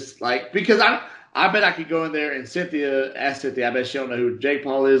it's just like, because I bet I could go in there and ask Cynthia, I bet she don't know who Jake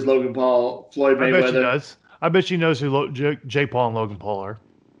Paul is, Logan Paul, Floyd Mayweather. I bet she does. I bet she knows who Jake Paul and Logan Paul are.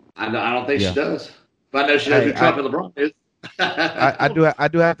 I don't think she does. But I know she knows who Trump and LeBron is. I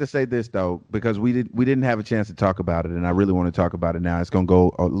do have to say this though, because we didn't have a chance to talk about it, and I really want to talk about it now. It's gonna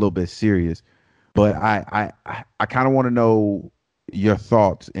go a little bit serious. But I kind of want to know your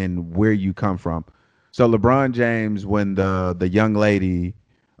thoughts and where you come from. So LeBron James, when the young lady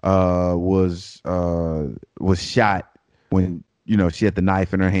was shot, when she had the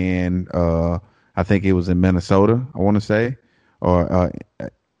knife in her hand, I think it was in Minnesota, I want to say, or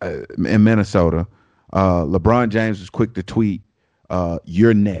in Minnesota, LeBron James was quick to tweet,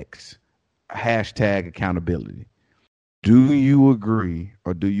 "You're next," hashtag accountability. Do you agree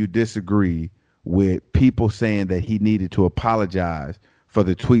or do you disagree with people saying that he needed to apologize for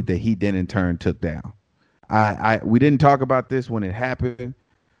the tweet that he then in turn took down? We didn't talk about this when it happened.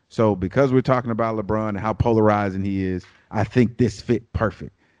 So because we're talking about LeBron and how polarizing he is, I think this fit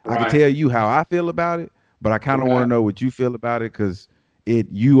perfect. Right. I can tell you how I feel about it, but I kind of want to know what you feel about it, because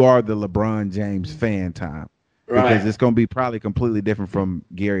you are the LeBron James fan time. Right. Because it's going to be probably completely different from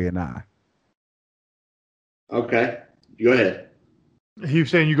Gary and I. Okay. Go ahead. He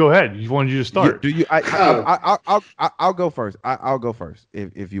was saying you go ahead. He wanted you to start. I'll go first. I'll go first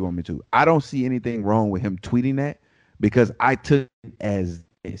if you want me to. I don't see anything wrong with him tweeting that, because I took it as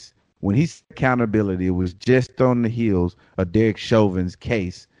this. When he said accountability, it was just on the heels of Derek Chauvin's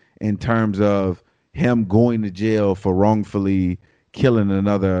case in terms of him going to jail for wrongfully killing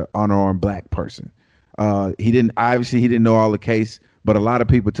another unarmed black person. He didn't know all the case, but a lot of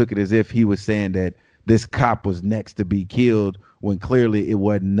people took it as if he was saying that this cop was next to be killed, when clearly it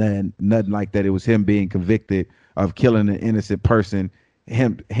wasn't nothing like that. It was him being convicted of killing an innocent person,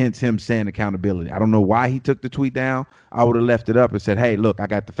 hence him saying accountability. I don't know why he took the tweet down. I would have left it up and said, hey, look, I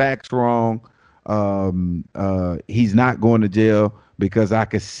got the facts wrong. He's not going to jail because I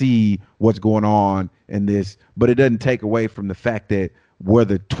could see what's going on in this. But it doesn't take away from the fact that where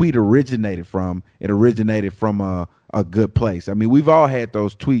the tweet originated from, it originated from a good place. I mean, we've all had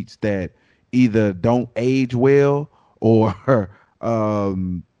those tweets that either don't age well, or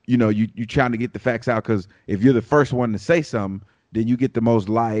you trying to get the facts out, because if you're the first one to say something, then you get the most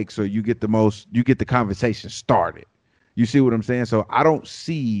likes, or you get the conversation started. You see what I'm saying? So I don't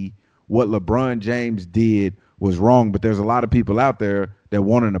see what LeBron James did was wrong, but there's a lot of people out there that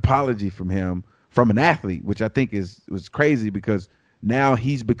want an apology from him, from an athlete, which I think was crazy, because now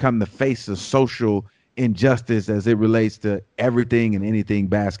he's become the face of social injustice as it relates to everything and anything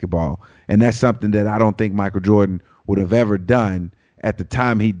basketball. And that's something that I don't think Michael Jordan would have ever done at the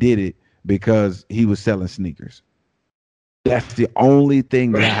time he did it, because he was selling sneakers. That's the only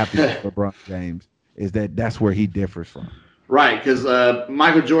thing that I have to say for LeBron James, is that's where he differs from. Right, because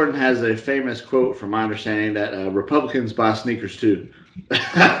Michael Jordan has a famous quote, from my understanding, that Republicans buy sneakers too. So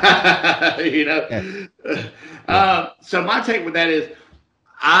my take with that is,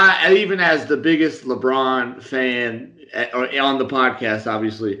 I, even as the biggest LeBron fan on the podcast,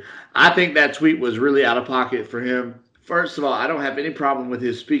 obviously, I think that tweet was really out of pocket for him. First of all, I don't have any problem with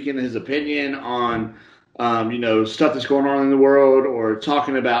his speaking his opinion on, stuff that's going on in the world, or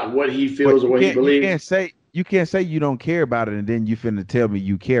talking about what he feels or what he believes. You can't say you don't care about it, and then you finna tell me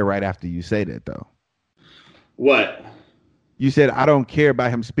you care right after you say that, though. What? You said, I don't care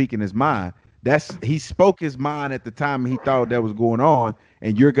about him speaking his mind. He spoke his mind at the time he thought that was going on,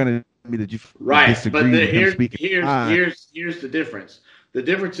 and you're gonna tell me that you disagree with him speaking his mind. Here's the difference. The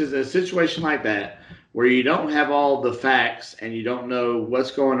difference is, in a situation like that, where you don't have all the facts and you don't know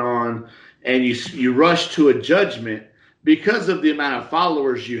what's going on, and you rush to a judgment because of the amount of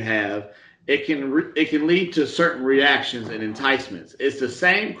followers you have, it can lead to certain reactions and enticements. It's the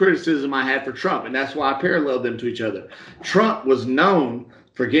same criticism I had for Trump, and that's why I paralleled them to each other. Trump was known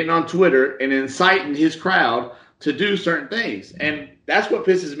for getting on Twitter and inciting his crowd to do certain things. And that's what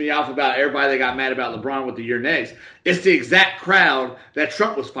pisses me off about everybody that got mad about LeBron with the "you're next." It's the exact crowd that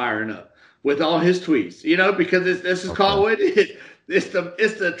Trump was firing up with all his tweets, because this is called what it is. It's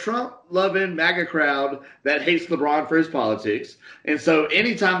the Trump-loving MAGA crowd that hates LeBron for his politics. And so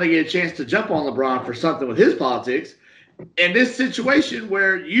anytime they get a chance to jump on LeBron for something with his politics, in this situation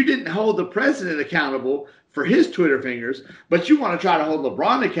where you didn't hold the president accountable for his Twitter fingers, but you want to try to hold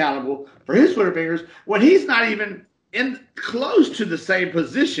LeBron accountable for his Twitter fingers, when he's not even in close to the same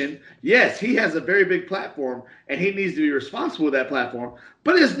position. Yes, he has a very big platform, and he needs to be responsible with that platform.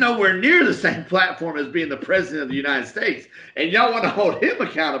 But it's nowhere near the same platform as being the president of the United States. And y'all want to hold him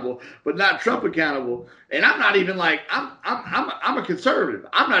accountable, but not Trump accountable. And I'm not even like I'm a conservative.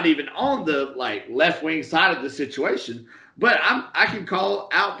 I'm not even on the like left wing side of the situation. But I can call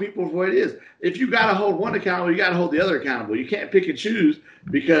out people for what it is. If you got to hold one accountable, you got to hold the other accountable. You can't pick and choose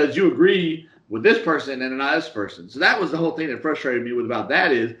because you agree with this person and not this person. So that was the whole thing that frustrated me about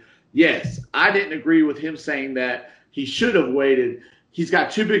that is, yes, I didn't agree with him saying that he should have waited. He's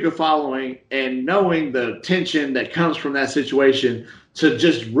got too big a following, and knowing the tension that comes from that situation, to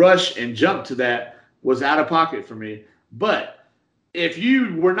just rush and jump to that was out of pocket for me. But if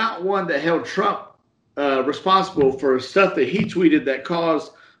you were not one that held Trump responsible for stuff that he tweeted that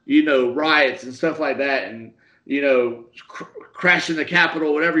caused, riots and stuff like that, and crashing the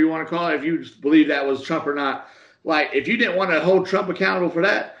Capitol, whatever you want to call it, if you believe that was Trump or not. Like, if you didn't want to hold Trump accountable for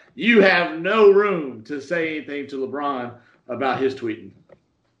that, you have no room to say anything to LeBron about his tweeting.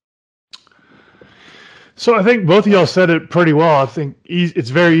 So I think both of y'all said it pretty well. I think it's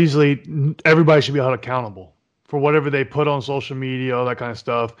very easily, everybody should be held accountable for whatever they put on social media, all that kind of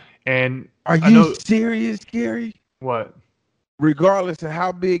stuff. And are you serious, Gary? What? Regardless of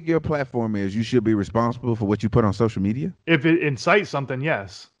how big your platform is, you should be responsible for what you put on social media? If it incites something,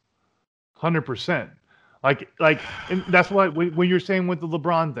 yes. 100%. Like, and that's what when you're saying with the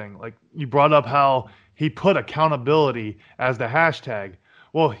LeBron thing, like you brought up how he put accountability as the hashtag.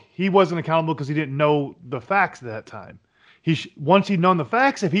 Well, he wasn't accountable because he didn't know the facts at that time. Once he'd known the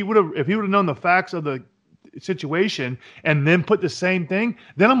facts, if he would have known the facts of the situation and then put the same thing,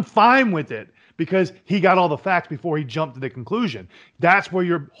 then I'm fine with it. Because he got all the facts before he jumped to the conclusion. That's where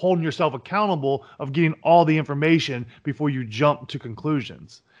you're holding yourself accountable of getting all the information before you jump to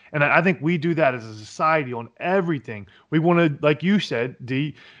conclusions. And I think we do that as a society on everything. We want to, like you said,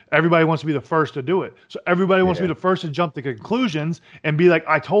 D, everybody wants to be the first to do it. So everybody wants to be the first to jump to conclusions and be like,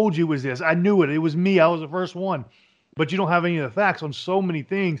 I told you it was this. I knew it. It was me. I was the first one. But you don't have any of the facts on so many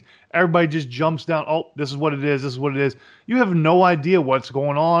things. Everybody just jumps down. Oh, this is what it is. This is what it is. You have no idea what's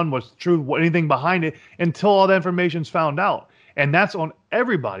going on, what's true, anything behind it until all that information's found out. And that's on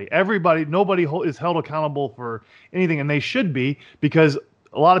everybody. Nobody is held accountable for anything, and they should be, because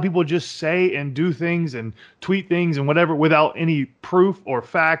a lot of people just say and do things and tweet things and whatever without any proof or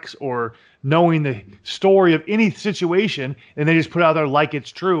facts or knowing the story of any situation, and they just put it out there like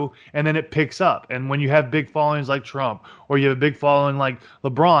it's true, and then it picks up. And when you have big followings like Trump, or you have a big following like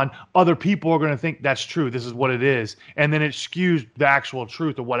LeBron, other people are going to think that's true. This is what it is. And then it skews the actual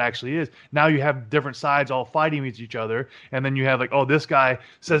truth of what actually is. Now you have different sides all fighting with each other, and then you have like, oh, this guy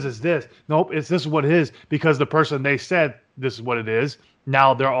says it's this. Nope, this is what it is, because the person they said this is what it is.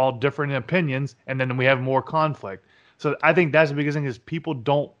 Now they're all different opinions, and then we have more conflict. So I think that's the biggest thing is people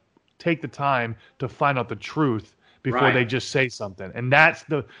don't take the time to find out the truth before they just say something. And that's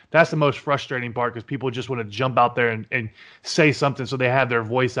the most frustrating part, because people just want to jump out there and say something so they have their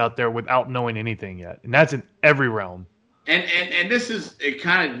voice out there without knowing anything yet. And that's in every realm. And this is, it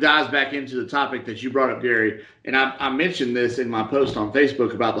kind of dives back into the topic that you brought up, Gary. And I mentioned this in my post on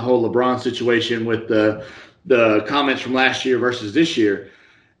Facebook about the whole LeBron situation with the comments from last year versus this year.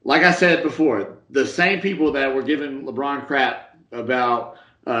 Like I said before, the same people that were giving LeBron crap about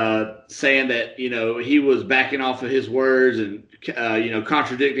saying that, he was backing off of his words and,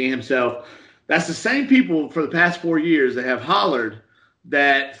 contradicting himself. That's the same people for the past 4 years that have hollered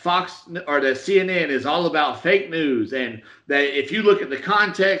that Fox or that CNN is all about fake news, and that if you look at the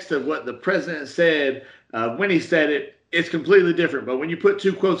context of what the president said when he said it, it's completely different. But when you put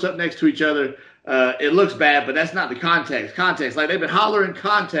two quotes up next to each other, it looks bad, but that's not the context. Like, they've been hollering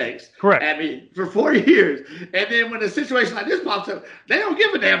context at me for 4 years. And then when a situation like this pops up, they don't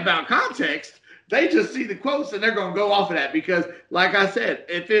give a damn about context. They just see the quotes and they're going to go off of that because, like I said,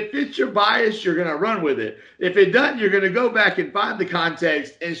 if it fits your bias, you're going to run with it. If it doesn't, you're going to go back and find the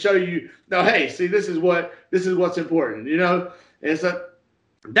context and show you, no, hey, see, this is what's important, And so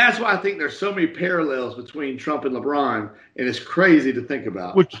that's why I think there's so many parallels between Trump and LeBron, and it's crazy to think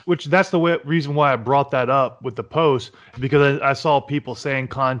about. Which that's the reason why I brought that up with the post, because I saw people saying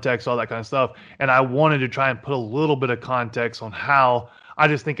context, all that kind of stuff, and I wanted to try and put a little bit of context on how I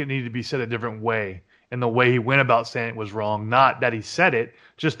just think it needed to be said a different way, and the way he went about saying it was wrong. Not that he said it,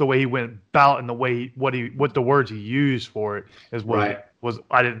 just the way he went about and the way what the words he used for it is what was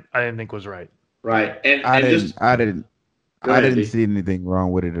I didn't think was right. Right, and I didn't see anything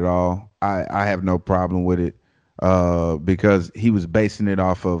wrong with it at all. I have no problem with it because he was basing it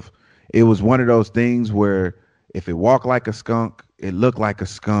off of, it was one of those things where if it walked like a skunk, it looked like a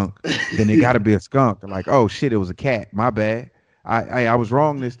skunk, then it got to be a skunk. I'm like, oh shit, it was a cat. My bad. I was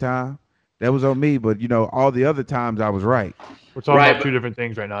wrong this time. That was on me. But all the other times I was right. We're talking about two different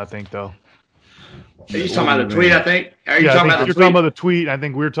things right now, I think, though. Are you talking about the tweet? I think. You're talking about the tweet. I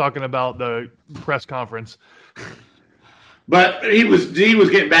think we're talking about the press conference. But he was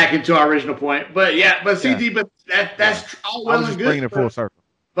getting back into our original point. But CD, but that's all well and good. Bringing it full circle.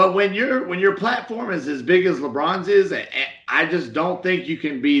 But when your platform is as big as LeBron's is, I just don't think you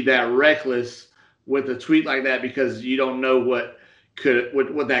can be that reckless with a tweet like that because you don't know what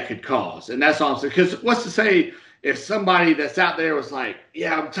that could cause. And that's all I'm saying. Because what's to say if somebody that's out there was like,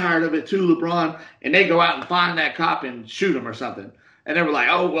 yeah, I'm tired of it too, LeBron, and they go out and find that cop and shoot him or something, and they were like,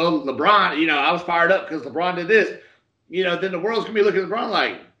 oh well, LeBron, I was fired up because LeBron did this. Then the world's gonna be looking at LeBron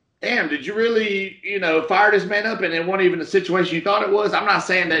like, damn, did you really, fire this man up and it wasn't even the situation you thought it was? I'm not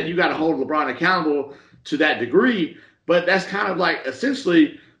saying that you got to hold LeBron accountable to that degree, but that's kind of like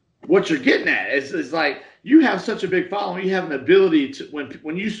essentially what you're getting at. It's like you have such a big following, you have an ability to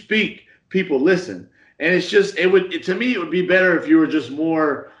when you speak, people listen, and it's just to me it would be better if you were just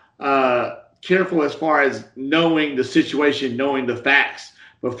more careful as far as knowing the situation, knowing the facts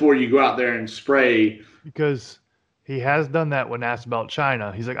before you go out there and spray. Because he has done that when asked about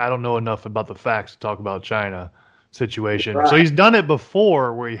China. He's like, I don't know enough about the facts to talk about China situation. Right. So he's done it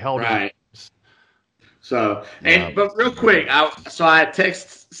before where he held it. So, but real quick, I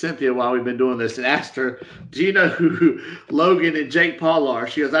text Cynthia while we've been doing this and asked her, do you know who Logan and Jake Paul are?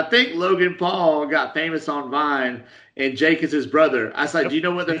 She goes, I think Logan Paul got famous on Vine and Jake is his brother. I said, do you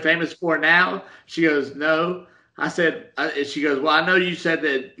know what they're famous for now? She goes, no. I said, she goes, well, I know you said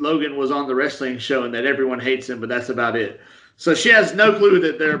that Logan was on the wrestling show and that everyone hates him, but that's about it. So she has no clue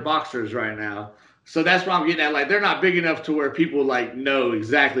that they're boxers right now. So that's why I'm getting at. Like, they're not big enough to where people know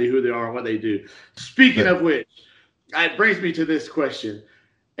exactly who they are and what they do. Speaking of which, it brings me to this question,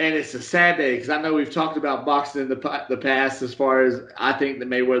 and it's a sad day because I know we've talked about boxing in the past as far as I think that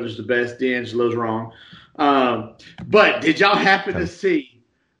Mayweather's the best, D'Angelo's wrong. But did y'all happen to see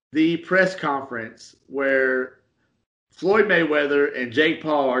the press conference where Floyd Mayweather and Jake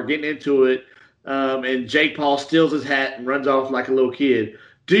Paul are getting into it, and Jake Paul steals his hat and runs off like a little kid?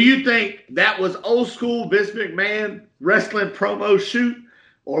 Do you think that was old school Vince McMahon wrestling promo shoot,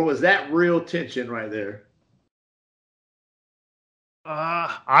 or was that real tension right there?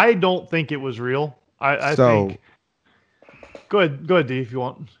 I don't think it was real. I think. Go ahead, D, if you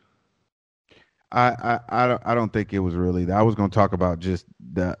want. I don't think it was really. I was going to talk about just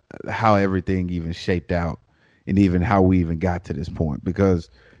how everything even shaped out, and even how we even got to this point, because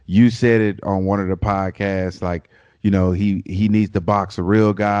you said it on one of the podcasts, like, he needs to box a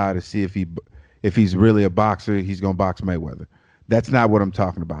real guy to see if he's really a boxer, he's going to box Mayweather. That's not what I'm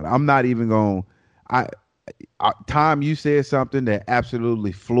talking about. I'm not even going Tom, you said something that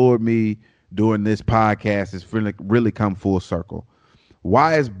absolutely floored me during this podcast. It's really come full circle.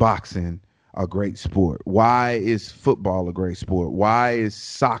 Why is boxing a great sport? Why is football a great sport? Why is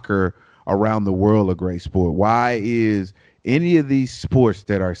soccer around the world a great sport? Why is any of these sports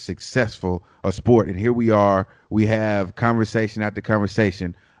that are successful a sport? And here we are, we have conversation after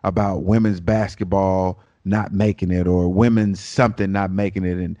conversation about women's basketball not making it, or women's something not making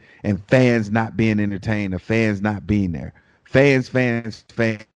it, and fans not being entertained, or fans not being there. Fans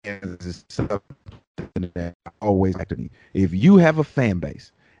is something that I always like to me. If you have a fan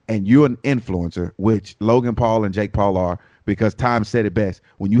base and you're an influencer, which Logan Paul and Jake Paul are, because Tom said it best,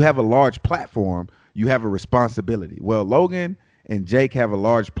 when you have a large platform, you have a responsibility. Well, Logan and Jake have a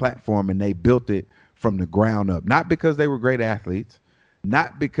large platform, and they built it from the ground up. Not because they were great athletes,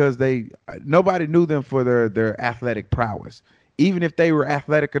 not because nobody knew them for their athletic prowess. Even if they were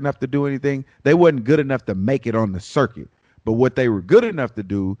athletic enough to do anything, they wasn't good enough to make it on the circuit. But what they were good enough to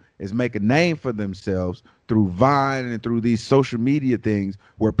do is make a name for themselves through Vine and through these social media things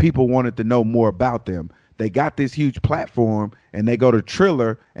where people wanted to know more about them. They got this huge platform, and they go to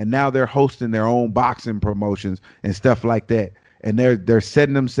Triller, and now they're hosting their own boxing promotions and stuff like that. And they're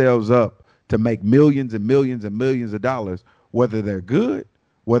setting themselves up to make millions and millions and millions of dollars, whether they're good,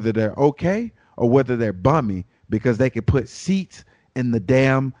 whether they're okay, or whether they're bummy, because they can put seats in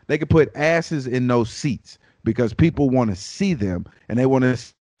they can put asses in those seats because people want to see them, and they want to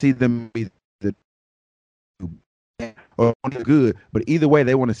see them either or good, but either way,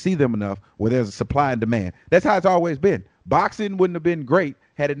 they want to see them enough where there's a supply and demand. That's how it's always been. Boxing wouldn't have been great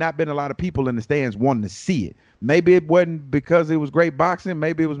had it not been a lot of people in the stands wanting to see it. Maybe it wasn't because it was great boxing.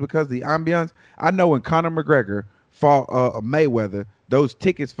 Maybe it was because of the ambiance. I know when Conor McGregor fought Mayweather, those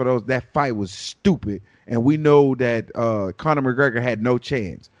tickets for that fight was stupid, and we know that Conor McGregor had no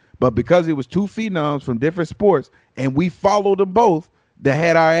chance. But because it was two phenoms from different sports, and we followed them both, that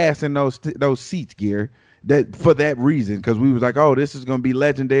had our ass in those seats, Gary. That for that reason, because we was like, oh, this is going to be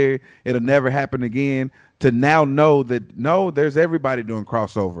legendary. It'll never happen again. To now know that no, there's everybody doing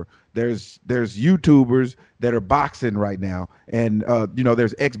crossover. There's YouTubers that are boxing right now, and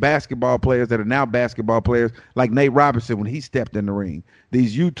there's ex-basketball players that are now basketball players, like Nate Robinson when he stepped in the ring.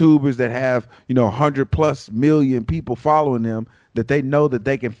 These YouTubers that have 100+ million people following them, that they know that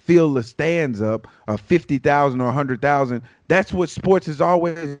they can fill the stands up of 50,000 or 100,000. That's what sports has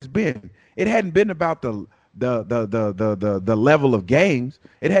always been. It hadn't been about the level of games.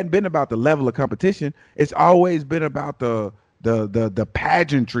 It hadn't been about the level of competition. It's always been about the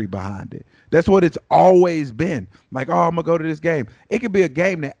pageantry behind it. That's what it's always been. Like, oh, I'm gonna go to this game. It could be a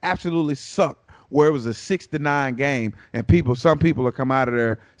game that absolutely sucked, where it was a 6-9 game, and some people will come out of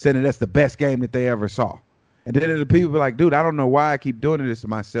there saying that that's the best game that they ever saw. And then the people be like, dude, I don't know why I keep doing this to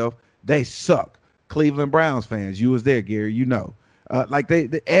myself. They suck. Cleveland Browns fans, you was there, Gary. Like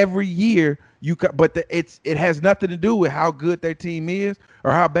they every year it has nothing to do with how good their team is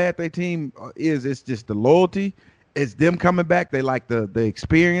or how bad their team is. It's just the loyalty. It's them coming back. They like the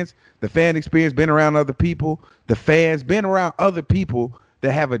experience, the fan experience, being around other people, the fans, being around other people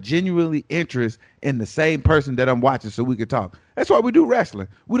that have a genuinely interest in the same person that I'm watching, so we can talk. That's why we do wrestling.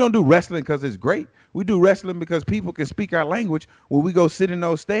 We don't do wrestling because it's great. We do wrestling because people can speak our language when we go sit in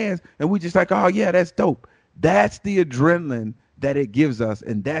those stands, and we just like, oh yeah, that's dope. That's the adrenaline that it gives us,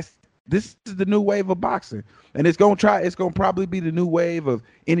 and this is the new wave of boxing. And it's gonna probably be the new wave of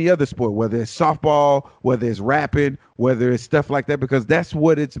any other sport, whether it's softball, whether it's rapping, whether it's stuff like that, because that's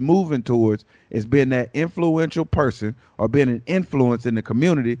what it's moving towards, is being that influential person or being an influence in the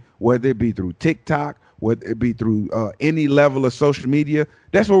community, whether it be through TikTok, whether it be through any level of social media.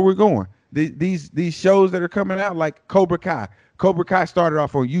 That's where we're going. These shows that are coming out, like Cobra Kai. Cobra Kai started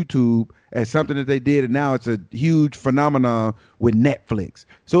off on YouTube as something that they did, and now it's a huge phenomenon with Netflix.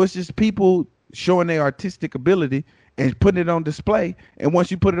 So it's just people showing their artistic ability and putting it on display. And once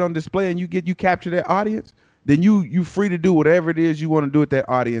you put it on display and you capture that audience, then you free to do whatever it is you want to do with that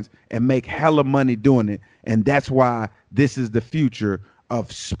audience and make hella money doing it. And that's why this is the future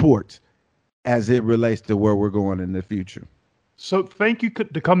of sports as it relates to where we're going in the future. So thank you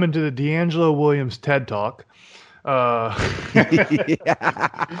to come into the DeAngelo Williams TED Talk. Right? Hey,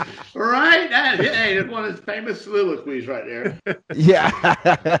 that's one of his famous soliloquies right there. Yeah.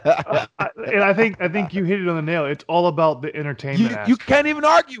 And I think you hit it on the nail. It's all about the entertainment. You can't even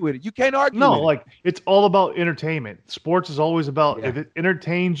argue with it. You can't argue with it. Like, it's all about entertainment. Sports is always about, if it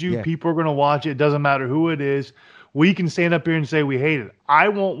entertains you, people are going to watch it. It doesn't matter who it is. We can stand up here and say we hate it. I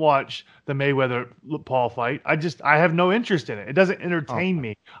won't watch the Mayweather-Paul fight. I have no interest in it. It doesn't entertain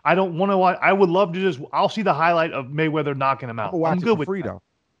me. I don't want to watch. I would love to I'll see the highlight of Mayweather knocking him out. I'm good with free though.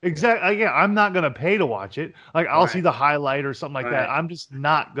 Exactly. Yeah, I'm not going to pay to watch it. Like, I'll see the highlight or something like that. I'm just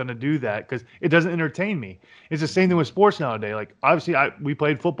not going to do that because it doesn't entertain me. It's the same thing with sports nowadays. Like, obviously, we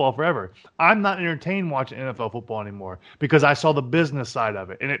played football forever. I'm not entertained watching NFL football anymore because I saw the business side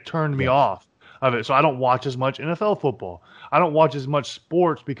of it, and it turned me off of it. So I don't watch as much NFL football. I don't watch as much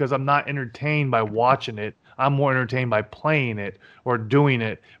sports because I'm not entertained by watching it. I'm more entertained by playing it or doing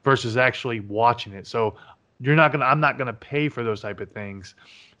it versus actually watching it. So I'm not gonna pay for those type of things.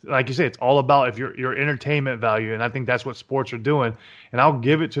 Like you say, it's all about if your entertainment value, and I think that's what sports are doing. And I'll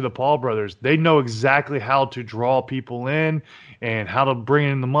give it to the Paul brothers. They know exactly how to draw people in and how to bring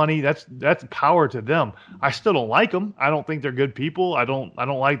in the money. That's power to them. I still don't like them. I don't think they're good people. I don't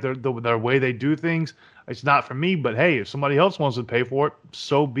like their way they do things. It's not for me. But hey, if somebody else wants to pay for it,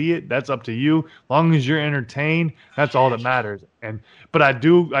 so be it. That's up to you. As long as you're entertained, that's all that matters. But I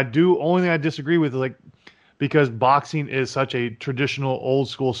do. Only thing I disagree with is, like, because boxing is such a traditional old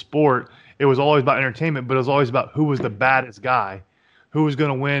school sport, it was always about entertainment, but it was always about who was the baddest guy, who was going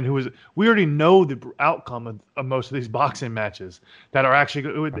to win, we already know the outcome of most of these boxing matches that are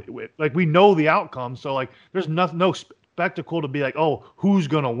actually, like, we know the outcome. So, like, there's no spectacle to be like, oh, who's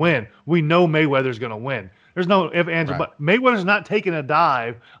going to win? We know Mayweather's going to win. There's no if, ands, but Mayweather's not taking a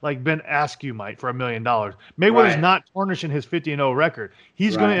dive like Ben Askew might for $1 million. Mayweather's not tarnishing his 50-0 record.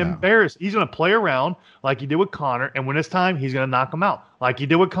 He's going to embarrass. He's going to play around like he did with Conor, and when it's time, he's going to knock him out like he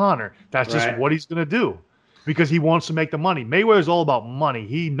did with Conor. That's just what he's going to do because he wants to make the money. Mayweather's all about money.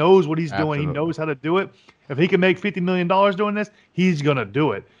 He knows what he's doing. He knows how to do it. If he can make $50 million doing this, he's going to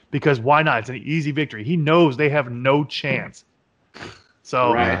do it because why not? It's an easy victory. He knows they have no chance.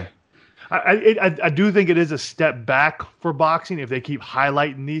 So. I do think it is a step back for boxing if they keep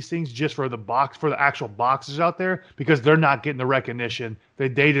highlighting these things just for the actual boxers out there because they're not getting the recognition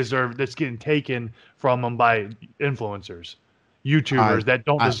that they deserve that's getting taken from them by influencers. YouTubers that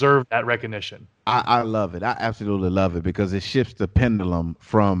don't deserve that recognition. I love it. I absolutely love it because it shifts the pendulum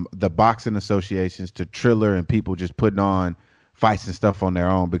from the boxing associations to Triller and people just putting on fights and stuff on their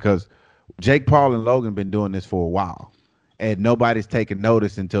own, because Jake Paul and Logan been doing this for a while and nobody's taking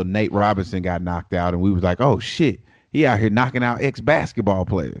notice until Nate Robinson got knocked out. And we was like, oh shit, he out here knocking out ex-basketball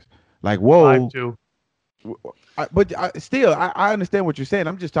players. Like, whoa. But still, I understand what you're saying.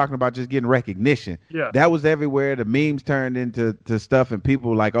 I'm just talking about just getting recognition. Yeah, that was everywhere. The memes turned into stuff, and people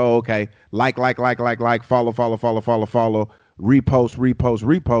were like, "Oh, okay, like, follow,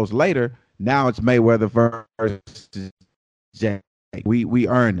 repost." Later, now it's Mayweather versus Jake. We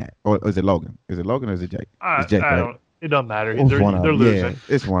earned that, or is it Logan? Is it Logan or is it Jake? It's Jake, right? It doesn't matter. They're losing. Yeah,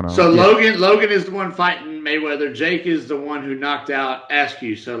 it's one of them. So Logan is the one fighting Mayweather. Jake is the one who knocked out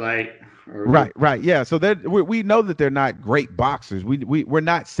Askew. So like. Right. Yeah. So we know that they're not great boxers. We're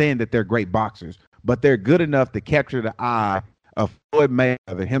not saying that they're great boxers, but they're good enough to capture the eye of Floyd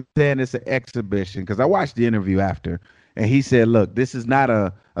Mayweather. Him saying it's an exhibition, because I watched the interview after, and he said, "Look, this is not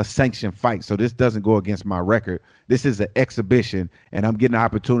a sanctioned fight, so this doesn't go against my record. This is an exhibition, and I'm getting an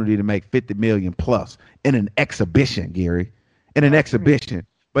opportunity to make $50 million plus in an exhibition, Gary, in an exhibition."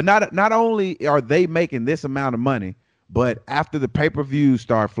 But not only are they making this amount of money, but after the pay-per-views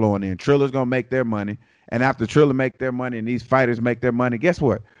start flowing in, Triller's going to make their money. And after Triller make their money and these fighters make their money, guess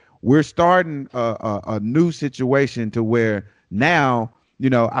what? We're starting a new situation to where now,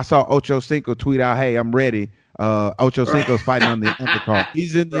 I saw Ocho Cinco tweet out, hey, I'm ready. Ocho Cinco's fighting on the undercard.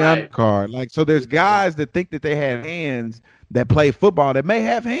 He's in the undercard. Like, so there's guys that think that they have hands that play football that may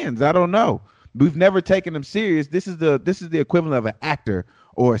have hands. I don't know. We've never taken them serious. This is the equivalent of an actor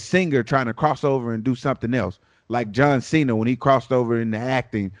or a singer trying to cross over and do something else. Like John Cena, when he crossed over into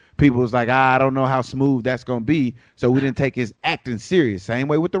acting, people was like, I don't know how smooth that's going to be. So we didn't take his acting serious. Same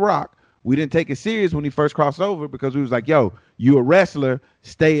way with The Rock. We didn't take it serious when he first crossed over because we was like, yo, you a wrestler,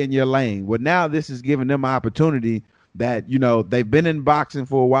 stay in your lane. Well, now this is giving them an opportunity that, they've been in boxing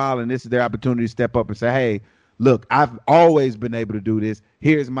for a while, and this is their opportunity to step up and say, hey, look, I've always been able to do this.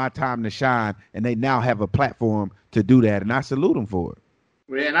 Here's my time to shine. And they now have a platform to do that. And I salute them for it.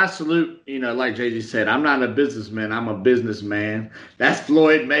 And I salute, like Jay-Z said, I'm not a businessman. I'm a businessman. That's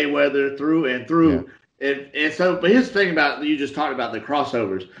Floyd Mayweather through and through. Yeah. And so, but here's the thing about, you just talked about the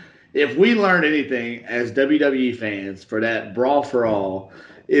crossovers. If we learned anything as WWE fans for that Brawl for All,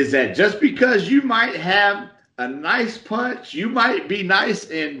 is that just because you might have a nice punch, you might be nice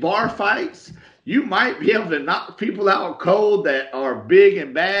in bar fights, you might be able to knock people out cold that are big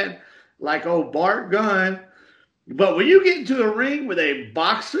and bad, like old Bart Gunn. But when you get into a ring with a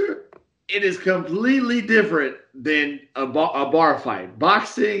boxer, it is completely different than a bar fight.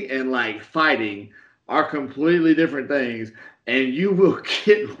 Boxing and fighting are completely different things, and you will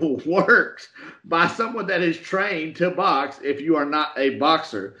get worked by someone that is trained to box if you are not a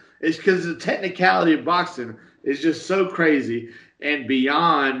boxer. It's because the technicality of boxing is just so crazy and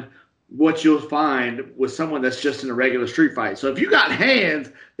beyond what you'll find with someone that's just in a regular street fight. So if you got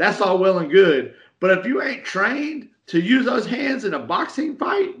hands, that's all well and good. But if you ain't trained to use those hands in a boxing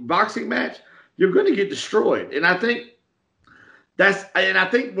match, you're going to get destroyed. And I think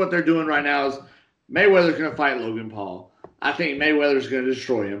what they're doing right now is Mayweather's going to fight Logan Paul. I think Mayweather's going to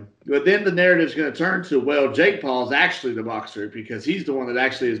destroy him. But then the narrative's going to turn to, well, Jake Paul's actually the boxer because he's the one that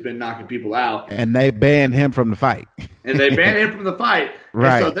actually has been knocking people out. And they banned him from the fight. Right. And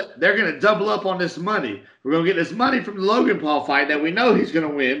so they're going to double up on this money. We're going to get this money from the Logan Paul fight that we know he's going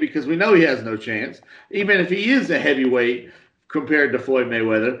to win because we know he has no chance, even if he is a heavyweight compared to Floyd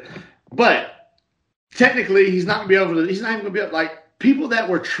Mayweather. But technically, he's not even going to be able to, people that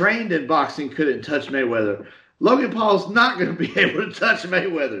were trained in boxing couldn't touch Mayweather. Logan Paul's not going to be able to touch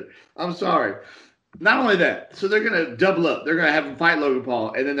Mayweather. I'm sorry. Not only that, so they're going to double up. They're going to have him fight Logan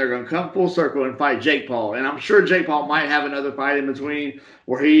Paul, and then they're going to come full circle and fight Jake Paul. And I'm sure Jake Paul might have another fight in between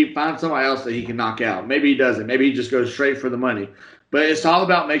where he finds somebody else that he can knock out. Maybe he doesn't. Maybe he just goes straight for the money. But it's all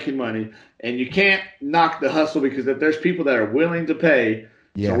about making money, and you can't knock the hustle because if there's people that are willing to pay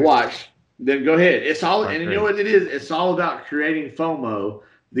to watch, then go ahead. It's all, and you know what it is? It's all about creating FOMO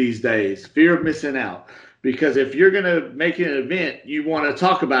these days, fear of missing out. Because if you're going to make an event, you want to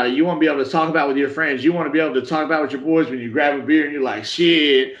talk about it. You want to be able to talk about it with your friends. You want to be able to talk about it with your boys when you grab a beer and you're like,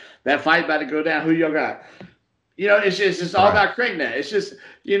 shit, that fight about to go down. Who y'all got? It's just all about creating that. It's just,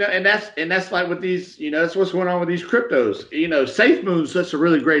 and that's like with these, that's what's going on with these cryptos. SafeMoon's such a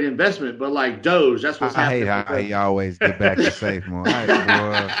really great investment, but like Doge, that's what's happening. I hate how you always get back to SafeMoon.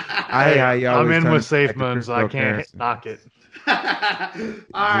 I hate how you always I'm in with SafeMoon, so I can't knock it. All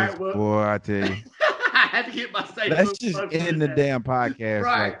right, well. Boy, I tell you. I had to get my safe. Let's just end the damn podcast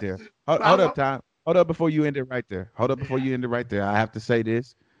right there. Hold up, Tom. Hold up before you end it right there. I have to say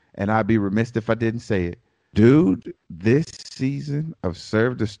this, and I'd be remiss if I didn't say it. Dude, this season of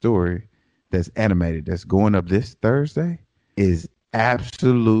Serve the Story that's animated, that's going up this Thursday, is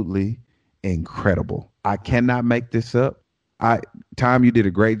absolutely incredible. I cannot make this up. Tom, you did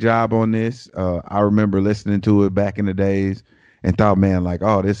a great job on this. I remember listening to it back in the days and thought, man, like,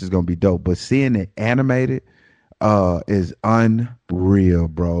 oh, this is going to be dope. But seeing it animated is unreal,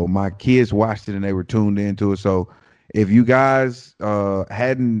 bro. My kids watched it and they were tuned into it. So if you guys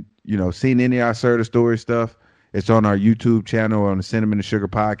hadn't, seen any of our Serve the Story stuff, it's on our YouTube channel, on the Cinnamon and Sugar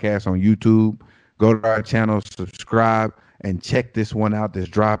Podcast on YouTube. Go to our channel, subscribe, and check this one out that's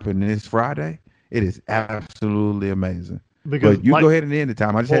dropping this Friday. It is absolutely amazing. But you go ahead and end the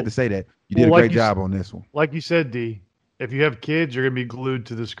time. I just had to say that. You did a great job on this one. Like you said, D, if you have kids, you're going to be glued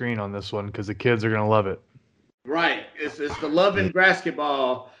to the screen on this one because the kids are going to love it. Right. It's the Love and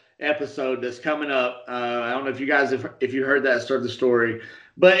Basketball episode that's coming up. I don't know if you guys if you heard that Serve the Story,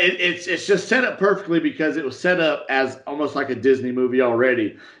 but it's just set up perfectly because it was set up as almost like a Disney movie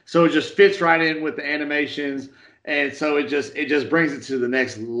already. So it just fits right in with the animations, and so it just brings it to the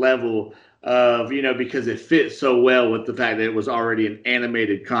next level of, because it fits so well with the fact that it was already an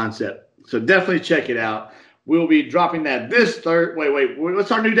animated concept. So definitely check it out. We'll be dropping that this Wait,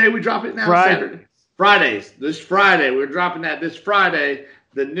 what's our new day? We drop it now? Saturday. Fridays. This Friday. We're dropping that this Friday.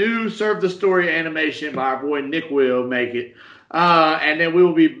 The new Serve the Story animation by our boy Nick will make it. And then we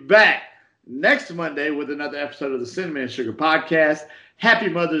will be back next Monday with another episode of the Cinnamon and Sugar Podcast. Happy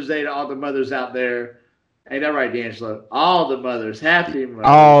Mother's Day to all the mothers out there. Ain't that right, D'Angelo? All the mothers. Happy mothers.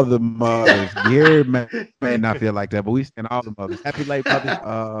 All the mothers. Gary may not feel like that, but we stand all the mothers. Happy late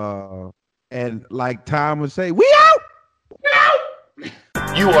mothers. And like Tom would say, we out! We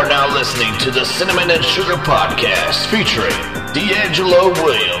out! You are now listening to the Cinnamon and Sugar Podcast featuring D'Angelo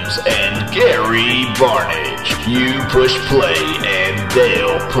Williams and Gary Barnage. You push play and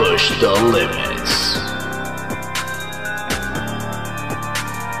they'll push the limits.